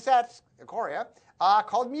upcoming set, Ikoria,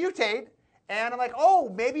 called Mutate. And I'm like,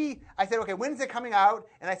 oh, maybe, I said, okay, when's it coming out?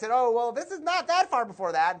 And I said, oh, well, this is not that far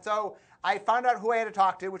before that. And so I found out who I had to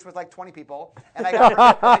talk to, which was like 20 people. And I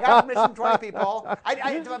got permission from 20 people.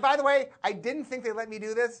 By the way, I didn't think they'd let me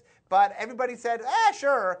do this, but everybody said,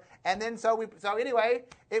 sure. And then so anyway,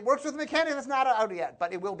 it works with a mechanic that's not out yet,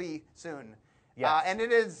 but it will be soon. Yes. And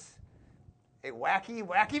it is a wacky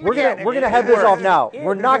mechanic. We're gonna head this off now.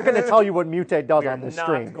 We're not gonna tell you what Mutate does on this Not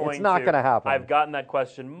stream. going It's not to. gonna happen. I've gotten that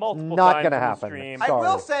question multiple Not times gonna on the happen. stream. I Sorry.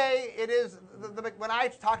 will say it is when I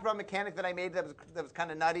talked about a mechanic that I made that was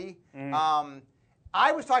kind of nutty.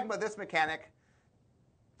 I was talking about this mechanic.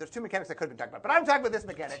 There's two mechanics I could have been talking about, but I'm talking about this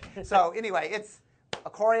mechanic. So anyway,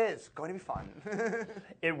 Ikoria is going to be fun.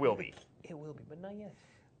 It will be. It will be, but not yet.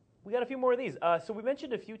 We got a few more of these. So we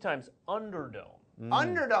mentioned a few times Underdome.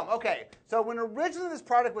 Underdome. Okay. So when originally this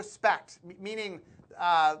product was spec'd, meaning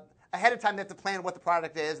ahead of time they have to plan what the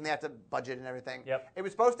product is and they have to budget and everything. Yep. It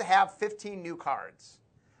was supposed to have 15 new cards.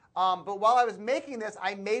 But while I was making this,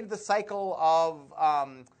 I made the cycle of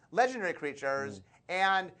legendary creatures,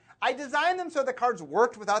 and I designed them so the cards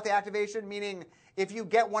worked without the activation, meaning if you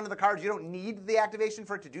get one of the cards, you don't need the activation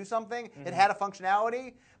for it to do something. It had a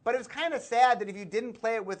functionality. But it was kind of sad that if you didn't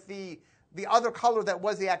play it with the other color that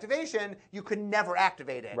was the activation, you could never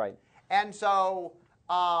activate it. Right. And so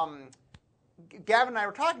Gavin and I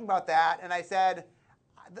were talking about that, and I said,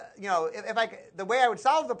 the way I would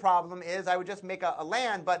solve the problem is I would just make a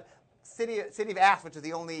land, but City of Ass, which is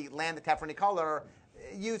the only land that tapped for any color,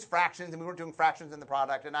 use fractions, and we weren't doing fractions in the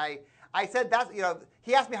product. And I said that's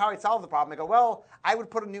he asked me how I'd solve the problem. I go, well, I would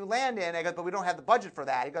put a new land in. I go, but we don't have the budget for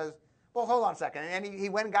that. He goes, well, hold on a second. And he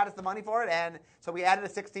went and got us the money for it, and so we added a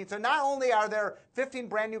 16. So not only are there 15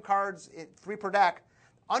 brand new cards, 3 per deck,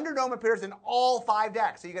 Underdome appears in all 5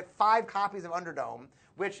 decks. So you get 5 copies of Underdome,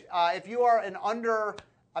 which if you are an unfan,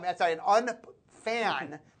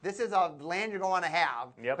 this is a land you're going to have.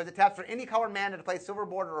 Yep. Because it taps for any color mana to play Silver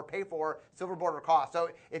Border or pay for Silver Border cost. So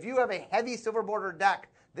if you have a heavy Silver Border deck,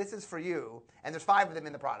 this is for you. And there's 5 of them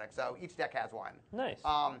in the product, so each deck has one. Nice.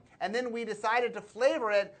 And then we decided to flavor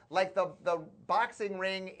it like the boxing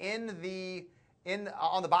ring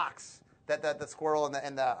on the box that the squirrel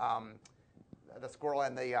and the squirrel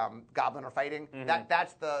and the goblin are fighting.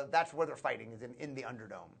 That's where they're fighting, is in the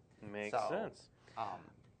Underdome. Makes sense.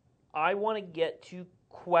 I want to get to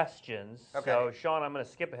questions. Okay. So, Sean, I'm going to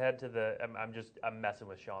skip ahead to I'm messing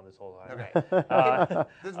with Sean this whole time. Okay.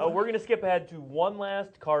 We're going to skip ahead to one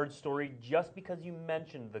last card story just because you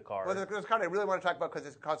mentioned the card. Well, there's a card I really want to talk about because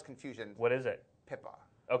it's caused confusion. What is it? Pippa.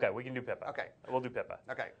 Okay, we can do Pippa. Okay. We'll do Pippa.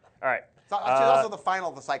 Okay. All right. So, she's also the final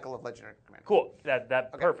of the cycle of Legendary Commander. Cool.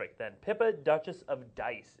 That perfect. Then Pippa, Duchess of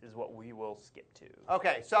Dice, is what we will skip to.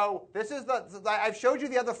 Okay, so this is I've showed you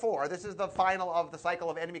the other 4. This is the final of the cycle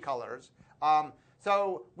of enemy colors.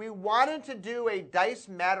 So we wanted to do a dice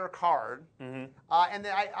matter card, and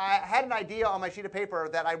then I had an idea on my sheet of paper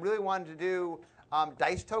that I really wanted to do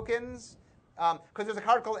dice tokens. Because there's a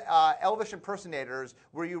card called Elvish Impersonators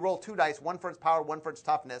where you roll 2 dice, 1 for its power, 1 for its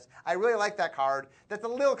toughness. I really like that card. That's a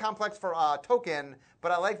little complex for token,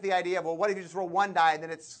 but I like the idea of, well, what if you just roll 1 die and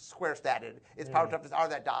then it's square statted? Its power, toughness are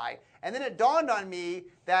that die. And then it dawned on me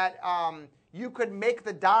that you could make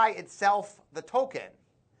the die itself the token.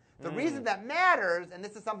 The reason that matters, and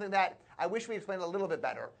this is something that I wish we explained a little bit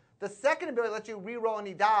better, the second ability lets you re-roll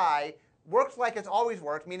any die, works like it's always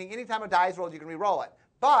worked, meaning anytime a die is rolled, you can re-roll it.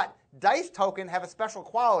 But dice token have a special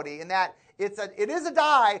quality in that it is a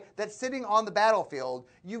die that's sitting on the battlefield.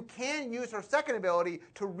 You can use her second ability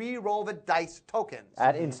to re-roll the dice tokens.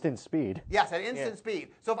 At instant speed. Yes, at instant speed.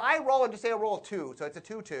 So if I roll and just say I roll a 2, so it's a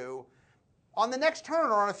 2-2, on the next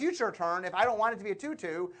turn or on a future turn, if I don't want it to be a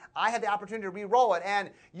 2-2, I have the opportunity to re-roll it.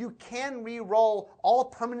 And you can re-roll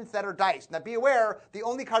all permanents that are dice. Now be aware, the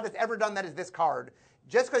only card that's ever done that is this card.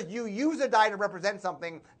 Just because you use a die to represent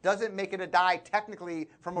something doesn't make it a die technically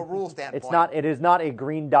from a rule standpoint. It is not a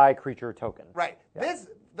green die creature token. Right. Yeah.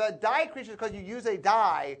 The die creature, because you use a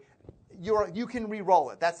die, you can re-roll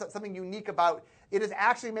it. That's something unique about it. Is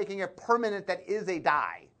actually making a permanent that is a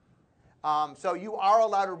die. So you are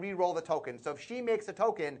allowed to re-roll the token. So if she makes a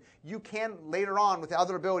token, you can later on with the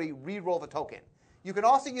other ability re-roll the token. You can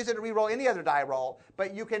also use it to re-roll any other die roll,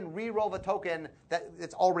 but you can re-roll the token that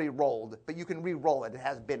it's already rolled, but you can re-roll it. It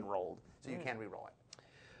has been rolled, so you can re-roll it.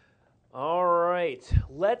 All right,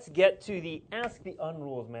 let's get to the Ask the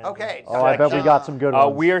Unrules Man. Okay. Oh, I bet we got some good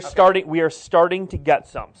ones. We are starting. We are starting to get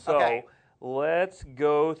some. So Okay. let's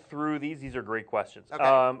go through these. These are great questions. Okay.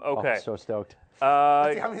 Okay. Oh, so stoked.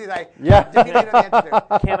 Let's see how many I Yeah. didn't even know the answer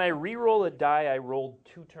to. Can I re-roll a die I rolled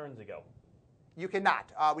 2 turns ago? You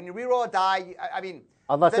cannot. When you re-roll a die, I mean,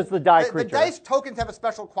 Unless it's the die creature. The dice tokens have a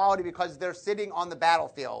special quality because they're sitting on the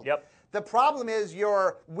battlefield. Yep. The problem is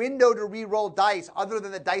your window to re-roll dice, other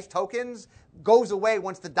than the dice tokens, goes away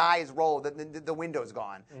once the die is rolled. The window's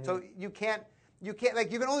gone. So you can't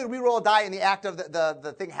like you can only re-roll a die in the act of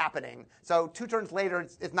the thing happening. So 2 turns later,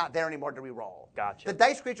 it's not there anymore to re-roll. Gotcha. The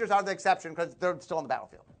dice creatures are the exception because they're still on the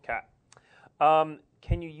battlefield. Okay.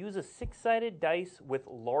 Can you use a 6-sided dice with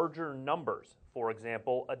larger numbers? For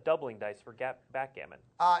example, a doubling dice for backgammon.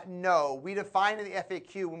 No, we define in the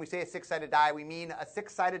FAQ when we say a 6-sided die, we mean a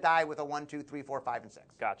 6-sided die with a 1, 2, 3, 4, 5, and 6.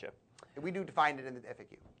 Gotcha. We do define it in the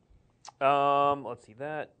FAQ. Let's see.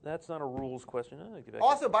 That's not a rules question.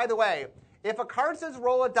 Also, by the way, if a card says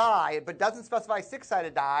roll a die but doesn't specify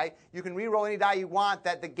 6-sided die, you can re-roll any die you want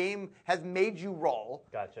that the game has made you roll.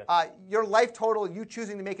 Gotcha. Your life total, you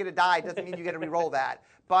choosing to make it a die, doesn't mean you get to re-roll that.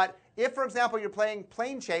 But if, for example, you're playing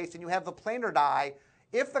Plane Chase and you have the planar die,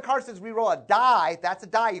 if the card says re-roll a die, that's a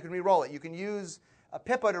die, you can re-roll it. You can use a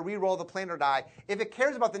Pippa to re-roll the planar die. If it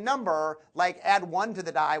cares about the number, like add 1 to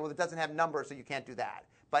the die, well, it doesn't have numbers, so you can't do that.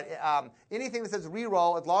 But anything that says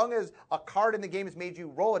re-roll, as long as a card in the game has made you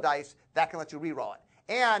roll a dice, that can let you re-roll it.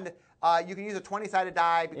 And you can use a 20-sided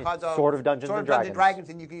die because of Sword of Dungeons and Dragons.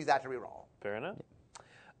 and you can use that to re-roll. Fair enough.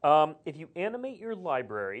 If you animate your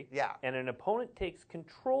library and an opponent takes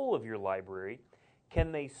control of your library,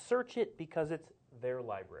 can they search it because it's their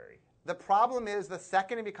library? The problem is the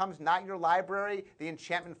second it becomes not your library, the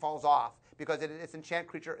enchantment falls off because it's enchant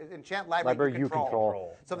library you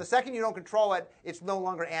control. So the second you don't control it, it's no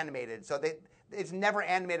longer animated. So it's never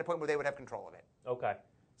animated to a point where they would have control of it. Okay.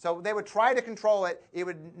 So they would try to control it. It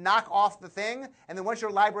would knock off the thing, and then once your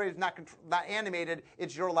library is not animated,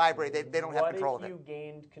 it's your library. They don't have control of it. What if you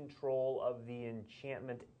gained control of the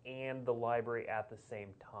enchantment and the library at the same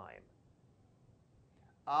time?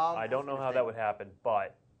 I don't know how that would happen,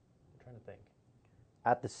 but I'm trying to think.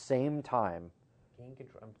 At the same time. Gain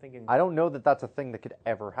control. I'm thinking. I don't know that that's a thing that could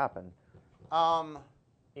ever happen.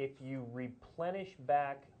 If you replenish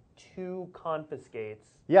back 2 confiscates.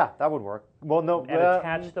 Yeah, that would work. Well, no. And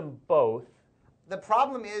attach them both. The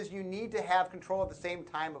problem is you need to have control at the same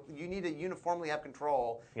time. You need to uniformly have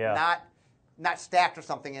control, not stacked or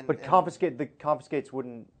something. But the confiscates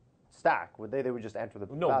wouldn't stack, would they? They would just enter the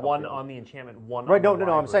battlefield. 1 on the enchantment, 1 right, on the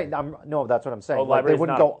library. That's what I'm saying. Oh, like, they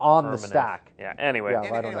wouldn't go on the stack. Yeah, anyway.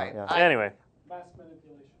 Yeah, I don't know. Yeah. Anyway. Mass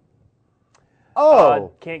manipulation.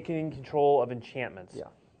 Oh! Can't gain control of enchantments. Yeah.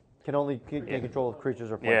 Can only gain control of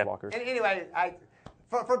creatures or planeswalkers. And anyway, I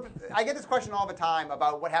get this question all the time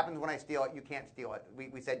about what happens when I steal it. You can't steal it.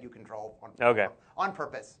 We said you control on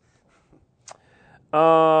purpose.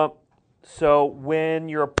 So when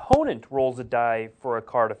your opponent rolls a die for a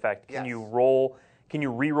card effect, can you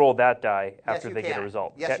re-roll that die after they get a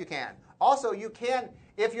result? Yes, you can. Also, you can,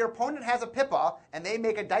 if your opponent has a Pippa and they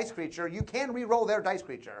make a dice creature, you can re-roll their dice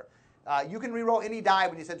creature. You can re-roll any die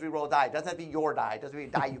when you said re-roll a die. It doesn't have to be your die. It doesn't have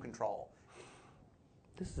to be a die you control.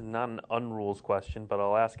 This is not an unrules question, but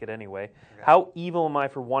I'll ask it anyway. Okay. How evil am I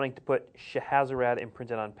for wanting to put Scheherazade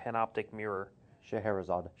imprinted on Panoptic Mirror?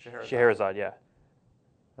 Scheherazade, yeah.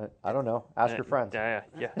 I don't know. Ask your friends. Yeah.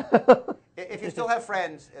 If you still have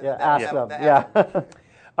friends, ask them. Yeah.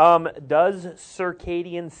 Does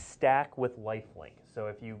Circadian stack with lifelink? So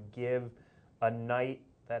if you give a knight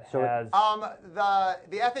that has...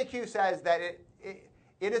 The FAQ says that it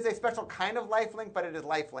is a special kind of lifelink, but it is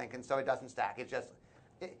lifelink, and so it doesn't stack. It's just...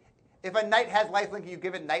 If a knight has lifelink and you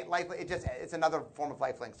give it knight lifelink, it's another form of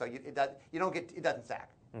lifelink, so it doesn't stack.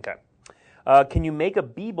 Okay. Can you make a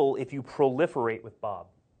Beeble if you proliferate with Bob?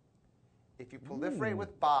 If you proliferate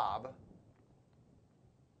with Bob,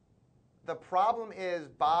 the problem is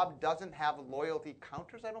Bob doesn't have loyalty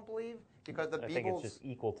counters, I don't believe, because the Beebles... I think it's just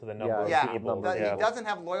equal to the number of Beebles. He doesn't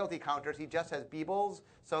have loyalty counters. He just has Beebles,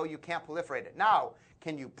 so you can't proliferate it. Now,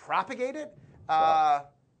 can you propagate it?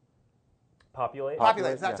 Populate?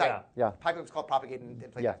 Populate. That's right. Yeah. Populate is called propagate in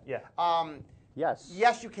place. Yes.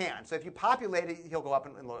 Yes, you can. So if you populate it, he'll go up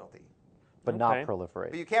in loyalty. But not proliferate.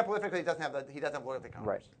 But you can't proliferate because he doesn't have loyalty counters.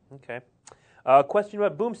 Right. Okay. Question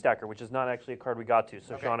about Boomstacker, which is not actually a card we got to.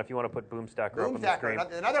 So, Sean, if you want to put Boomstacker up on the screen.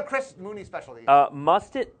 Another Chris Mooney specialty.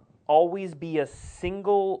 Must it always be a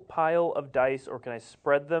single pile of dice, or can I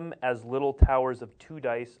spread them as little towers of 2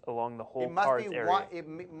 dice along the whole card's area?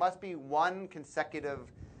 It must be one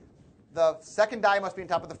consecutive the second die must be on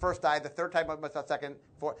top of the first die. The third die must be on second.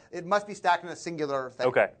 Fourth. It must be stacked in a singular thing.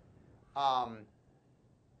 Okay.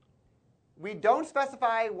 We don't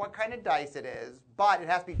specify what kind of dice it is, but it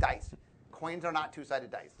has to be dice. Coins are not two-sided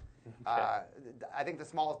dice. I think the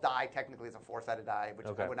smallest die technically is a four-sided die, which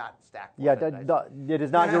I would not stack. Yeah, it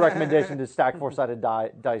is not your recommendation to stack four-sided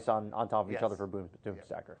dice on top of each other for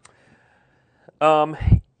Doomstacker.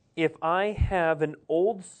 If I have an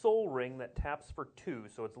old Soul Ring that taps for 2,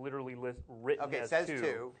 so it's literally written Okay, as it says 2,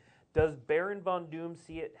 2. Does Baron Von Doom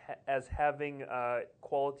see it as having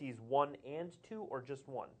qualities 1 and 2, or just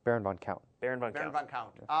 1? Baron Von Count. Baron Von Baron Count.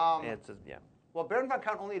 Von Count. It says, yeah. Well, Baron Von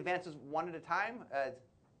Count only advances one at a time.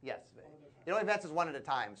 Yes. It only advances one at a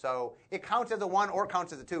time. So it counts as a 1 or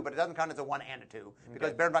counts as a 2, but it doesn't count as a 1 and a 2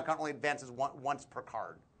 because Baron Von Count only advances once per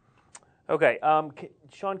card. Okay.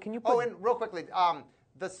 Sean, can you put... Oh, and real quickly,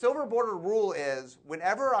 the silver border rule is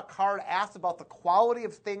whenever a card asks about the quality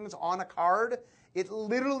of things on a card, it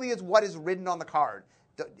literally is what is written on the card.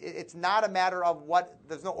 It's not a matter of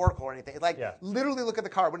there's no oracle or anything. Literally look at the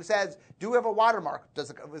card. When it says, do we have a watermark?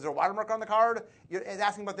 Is there a watermark on the card? It's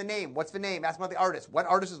asking about the name. What's the name? Asking about the artist. What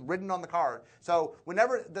artist is written on the card? So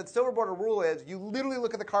whenever the silver border rule is, you literally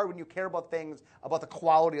look at the card when you care about things, about the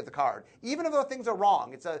quality of the card. Even if those things are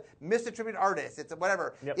wrong, it's a misattributed artist, it's a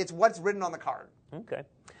whatever, it's what's written on the card. Okay.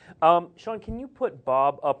 Sean, can you put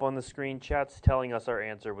Bob up on the screen? Chat's telling us our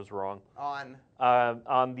answer was wrong. On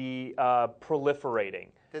the proliferating.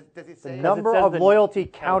 Does he say? The number of loyalty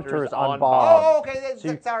counters on Bob. Oh, okay.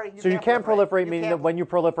 Sorry. You can't proliferate, meaning that when you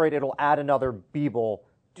proliferate, it'll add another Beeble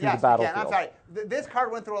to the battlefield. I'm sorry. This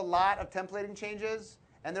card went through a lot of templating changes,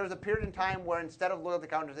 and there was a period in time where instead of loyalty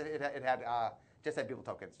counters, it had just had Beeble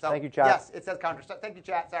tokens. So, thank you, chat. Yes, it says counters. So, thank you,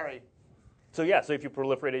 chat. Sorry. So so if you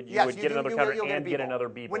proliferated, you would get another counter and get another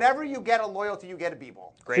Beeble. Whenever you get a loyalty, you get a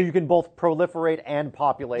Beeble. Great. So you can both proliferate and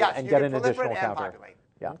populate and get an additional counter. Populate.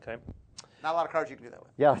 Yeah. Okay. Not a lot of cards you can do that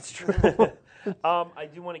with. Yeah, that's true. I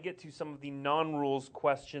do want to get to some of the non-rules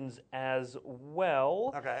questions as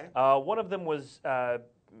well. Okay. One of them was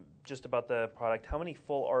just about the product. How many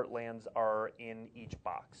full art lands are in each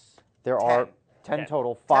box? There are 10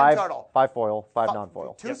 total. 10 5 total. 5 foil, 5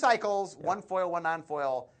 non-foil. 2 cycles, 1 foil, 1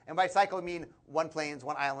 non-foil. And by cycle, I mean 1 plains,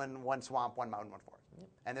 1 island, 1 swamp, 1 mountain, 1 forest.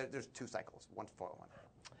 And there's 2 cycles, 1 foil,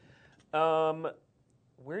 1.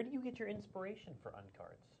 Where do you get your inspiration for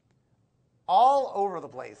uncards? All over the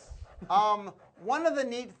place. One of the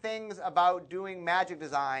neat things about doing Magic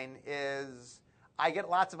design is I get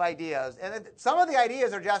lots of ideas. And some of the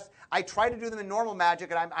ideas are just, I try to do them in normal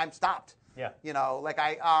Magic and I'm stopped. Yeah. You know, like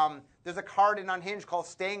there's a card in Unhinged called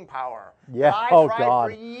Staying Power. Yeah. I tried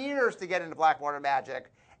for years to get into Black Border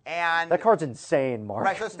Magic. And that card's insane, Mark.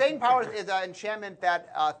 Right, so Staying Power is an enchantment that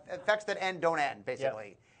effects that end don't end,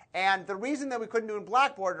 basically. Yep. And the reason that we couldn't do it in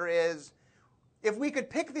Black Border is if we could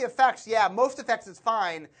pick the effects, most effects is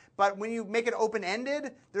fine, but when you make it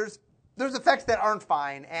open-ended, there's effects that aren't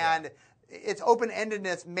fine, and its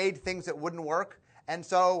open-endedness made things that wouldn't work. And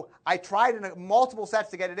so I tried in multiple sets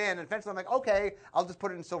to get it in, and eventually I'm like, okay, I'll just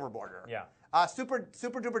put it in Silver Border. Yeah. Super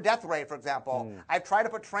Duper Death Ray, for example. I've tried to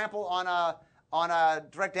put Trample on a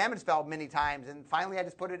direct damage spell many times, and finally I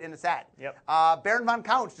just put it in a set. Yep. Baron Von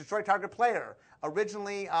Count, destroy target player.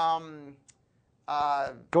 Originally,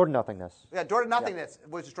 Door to Nothingness. Yeah, Door to Nothingness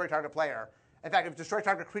was destroy target player. In fact, it was destroy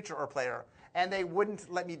target creature or player, and they wouldn't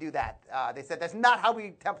let me do that. They said that's not how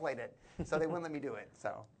we template it, so they wouldn't let me do it.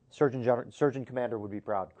 So. Surgeon Commander would be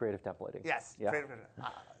proud. Creative templating. Yes. Yeah.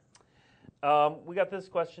 We got this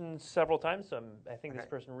question several times, so I think this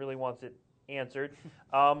person really wants it answered.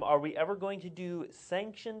 Are we ever going to do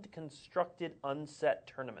sanctioned, constructed, unset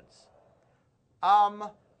tournaments?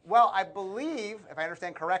 Well, I believe, if I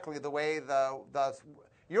understand correctly, the way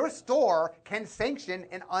your store can sanction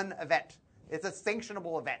an unevent. It's a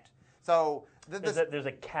sanctionable event. So there's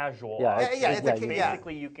a casual.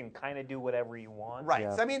 Basically, you can kind of do whatever you want. Right.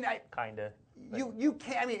 Yeah. So I mean, kind of. You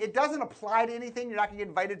can't. I mean, it doesn't apply to anything. You're not going to get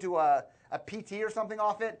invited to a PT or something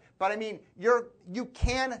off it. But I mean, you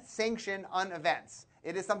can sanction unevents.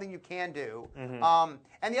 It is something you can do. Mm-hmm.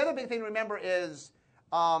 And the other big thing to remember is.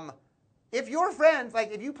 If your friends,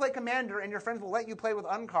 like if you play Commander and your friends will let you play with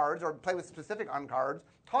uncards or play with specific uncards,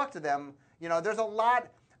 talk to them. You know, there's a lot.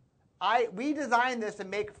 We designed this to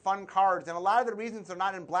make fun cards, and a lot of the reasons they're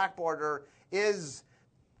not in Black Border is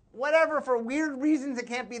whatever, for weird reasons it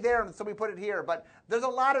can't be there, and so we put it here. But there's a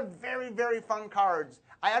lot of very, very fun cards.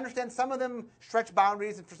 I understand some of them stretch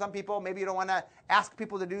boundaries, and for some people, maybe you don't want to ask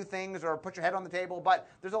people to do things or put your head on the table, but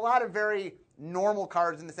there's a lot of very normal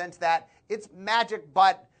cards in the sense that it's Magic,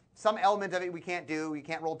 but some element of it we can't do. You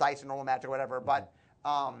can't roll dice in normal Magic or whatever. But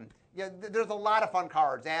there's a lot of fun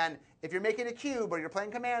cards. And if you're making a cube or you're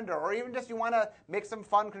playing Commander or even just you want to make some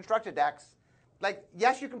fun constructed decks, like,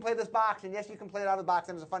 yes, you can play this box, and yes, you can play it out of the box,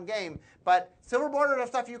 and it's a fun game. But silver bordered are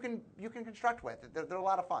stuff you can construct with. They're a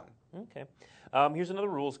lot of fun. Okay. Here's another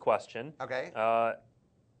rules question. Okay.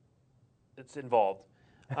 It's involved.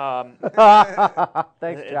 Thanks,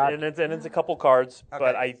 Chad. And it's a couple cards, Okay.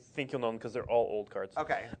 but I think you'll know them because they're all old cards.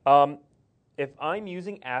 Okay. If I'm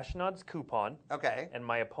using Ashnod's Coupon, Okay. and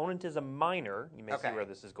my opponent is a minor, you may see Okay. where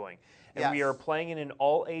this is going, and we Yes. are playing in an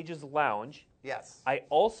all-ages lounge, Yes. I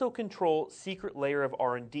also control Secret Layer of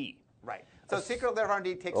R&D. Right. So Secret Lair of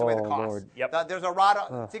R&D takes away the Oh, costs. Lord. Yep. There's a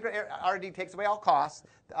RADA. Secret R&D takes away all costs.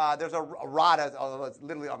 There's a RADA, although it's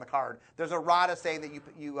literally on the card. There's a RADA saying that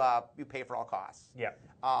you pay for all costs. Yeah.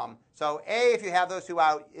 So if you have those two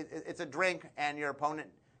out, it's a drink, and your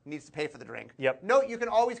opponent needs to pay for the drink. Yep. Note, you can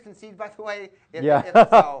always concede, by the way.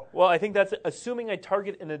 Yeah. Well, I think that's assuming I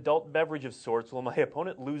target an adult beverage of sorts. Will my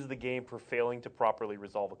opponent lose the game for failing to properly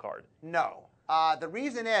resolve a card? No. The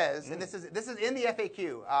reason is, and this is in the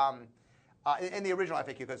FAQ, in the original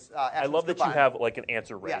FAQ, because I love that you have like an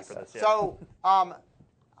answer ready yes. for this. Yeah. So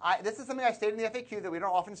this is something I state in the FAQ that we don't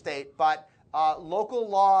often state, but local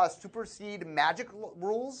laws supersede magic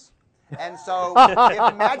rules. And so if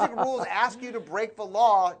the magic rules ask you to break the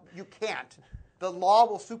law, you can't. The law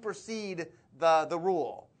will supersede the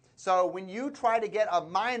rule. So when you try to get a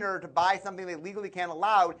minor to buy something they legally can't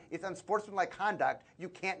allow, it's unsportsmanlike conduct. You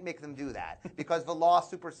can't make them do that because the law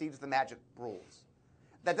supersedes the magic rules.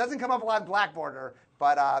 That doesn't come up a lot in Black Border,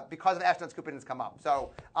 but because of Ashnod's Coupon, it's come up.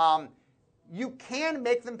 So you can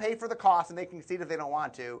make them pay for the cost, and they can concede if they don't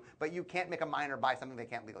want to, but you can't make a minor buy something they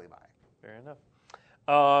can't legally buy. Fair enough.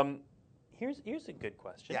 Here's a good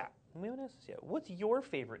question. Yeah. We haven't asked this yet. What's your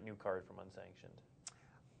favorite new card from Unsanctioned?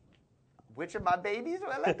 Which of my babies do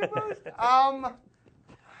I like the most?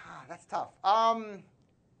 That's tough.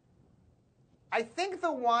 I think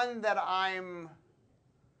the one that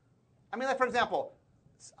like, for example,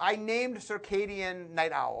 I named Circadian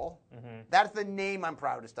Night Owl. That's the name I'm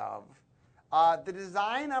proudest of. The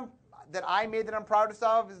design that I made that I'm proudest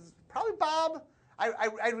of is probably Bob. I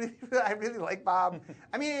really like Bob.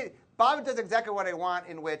 I mean, Bob does exactly what I want,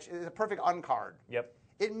 in which it is a perfect uncard. Yep.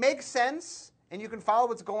 It makes sense, and you can follow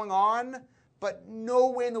what's going on, but no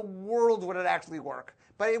way in the world would it actually work.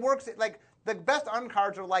 But it works, like, the best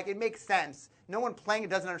uncards are like, it makes sense. No one playing it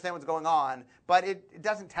doesn't understand what's going on, but it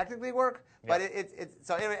doesn't technically work. But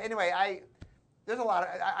so anyway, there's a lot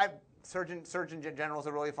of, Surgeon General is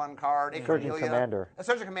a really fun card. Surgeon Commander.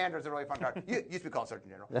 Surgeon Commander is a really fun card. Used to be called Surgeon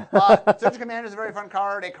General. Surgeon Commander is a very fun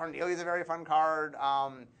card. A Cornelia is a very fun card.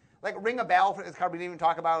 Like Ring a Bell, this card we didn't even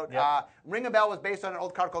talk about. Yep. Ring a Bell was based on an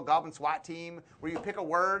old card called Goblin SWAT Team, where you pick a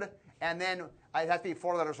word, and then it has to be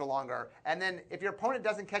 4 letters or longer. And then if your opponent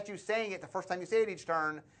doesn't catch you saying it the first time you say it each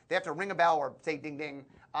turn, they have to ring a bell or say ding ding.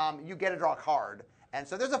 You get to draw a card. And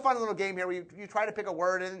so there's a fun little game here where you try to pick a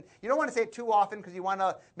word, and you don't want to say it too often because you want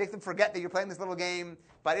to make them forget that you're playing this little game.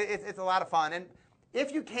 But it's a lot of fun. And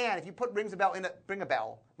if you put ring a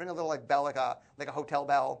bell, ring a little like bell, like a hotel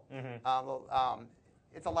bell.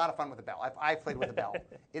 It's a lot of fun with a bell. I've played with a bell.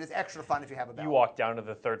 It is extra fun if you have a bell. You walk down to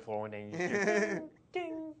the 3rd floor one day and you hear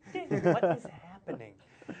ding, ding, ding. What is happening?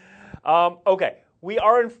 Okay, we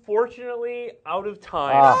are unfortunately out of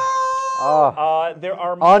time. There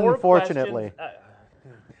are more Unfortunately. questions.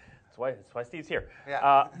 That's why Steve's here.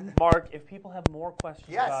 Yeah. Mark, if people have more questions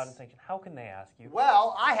Yes. about Unsanctioned, how can they ask you?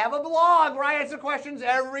 Well, I have a blog where I answer questions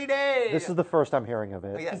every day. This is the first I'm hearing of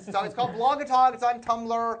it. Yes, so it's called Blogatog. It's on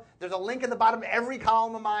Tumblr. There's a link in the bottom of every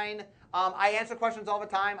column of mine. I answer questions all the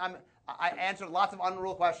time. I answer lots of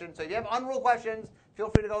unruled questions. So if you have unruled questions, feel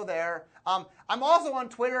free to go there. I'm also on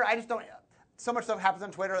Twitter. I just don't. So much stuff happens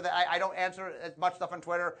on Twitter that I don't answer as much stuff on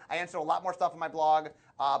Twitter. I answer a lot more stuff on my blog.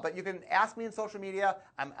 But you can ask me in social media.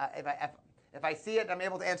 If I see it and I'm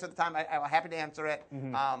able to answer at the time, I'm happy to answer it.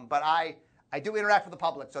 But I do interact with the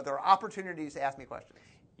public, so there are opportunities to ask me questions.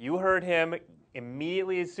 You heard him.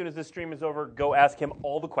 Immediately as soon as the stream is over, go ask him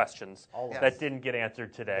all the questions that didn't get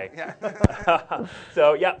answered today. Yeah.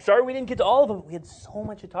 So, yeah, sorry we didn't get to all of them. We had so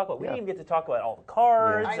much to talk about. We didn't even get to talk about all the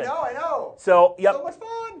cards. I know. So, yep. So much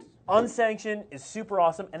fun. Unsanctioned is super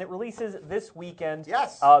awesome, and it releases this weekend.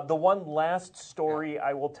 Yes. The one last story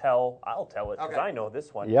I'll tell it because I know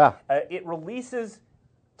this one. Yeah. It releases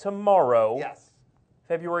tomorrow. Yes.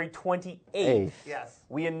 February 28th. Yes.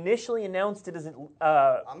 We initially announced it as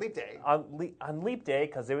On Leap Day. On Leap Day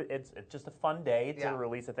because it's just a fun day to Yeah.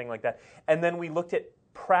 release a thing like that. And then we looked at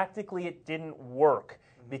practically it didn't work.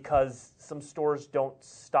 because some stores don't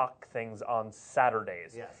stock things on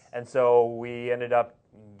Saturdays. Yes. And so we ended up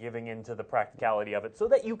giving into the practicality of it so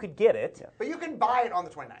that you could get it. But you can buy it on the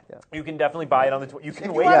 29th. Yeah. You can definitely buy it on the you can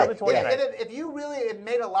If wait you want on the it- 29th. If you really it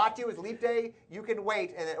made a lot to you as Leap Day, you can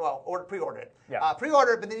wait and pre-order it. Yeah.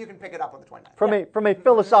 Pre-order it, but then you can pick it up on the 29th. From a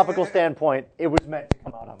philosophical standpoint, it was meant to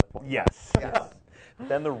come out on the 29th. Yes. Yes.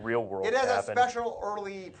 Then the real world It has a happened. special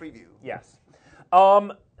early preview. Yes.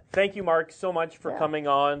 Thank you, Mark, so much for Yeah. coming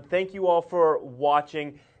on. Thank you all for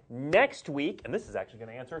watching. Next week, and this is actually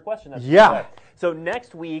going to answer a question. That's Yeah. what you said. So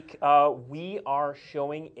next week, we are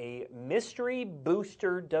showing a Mystery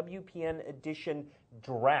Booster WPN Edition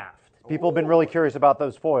draft. People have been really curious about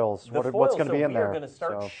those foils. The What's foils, going to so be in we there? are going to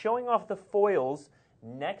start So- showing off the foils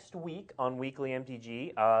next week on Weekly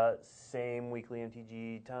MTG. Same Weekly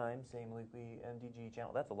MTG time, same Weekly MTG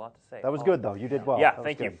channel. That's a lot to say. That was good, though. You did well. Yeah, That was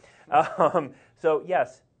thank you. good. So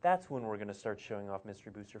yes, that's when we're going to start showing off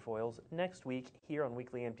Mystery Booster foils next week here on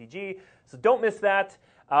Weekly MTG. So don't miss that.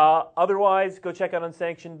 Otherwise, go check out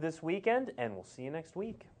Unsanctioned this weekend, and we'll see you next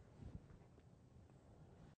week.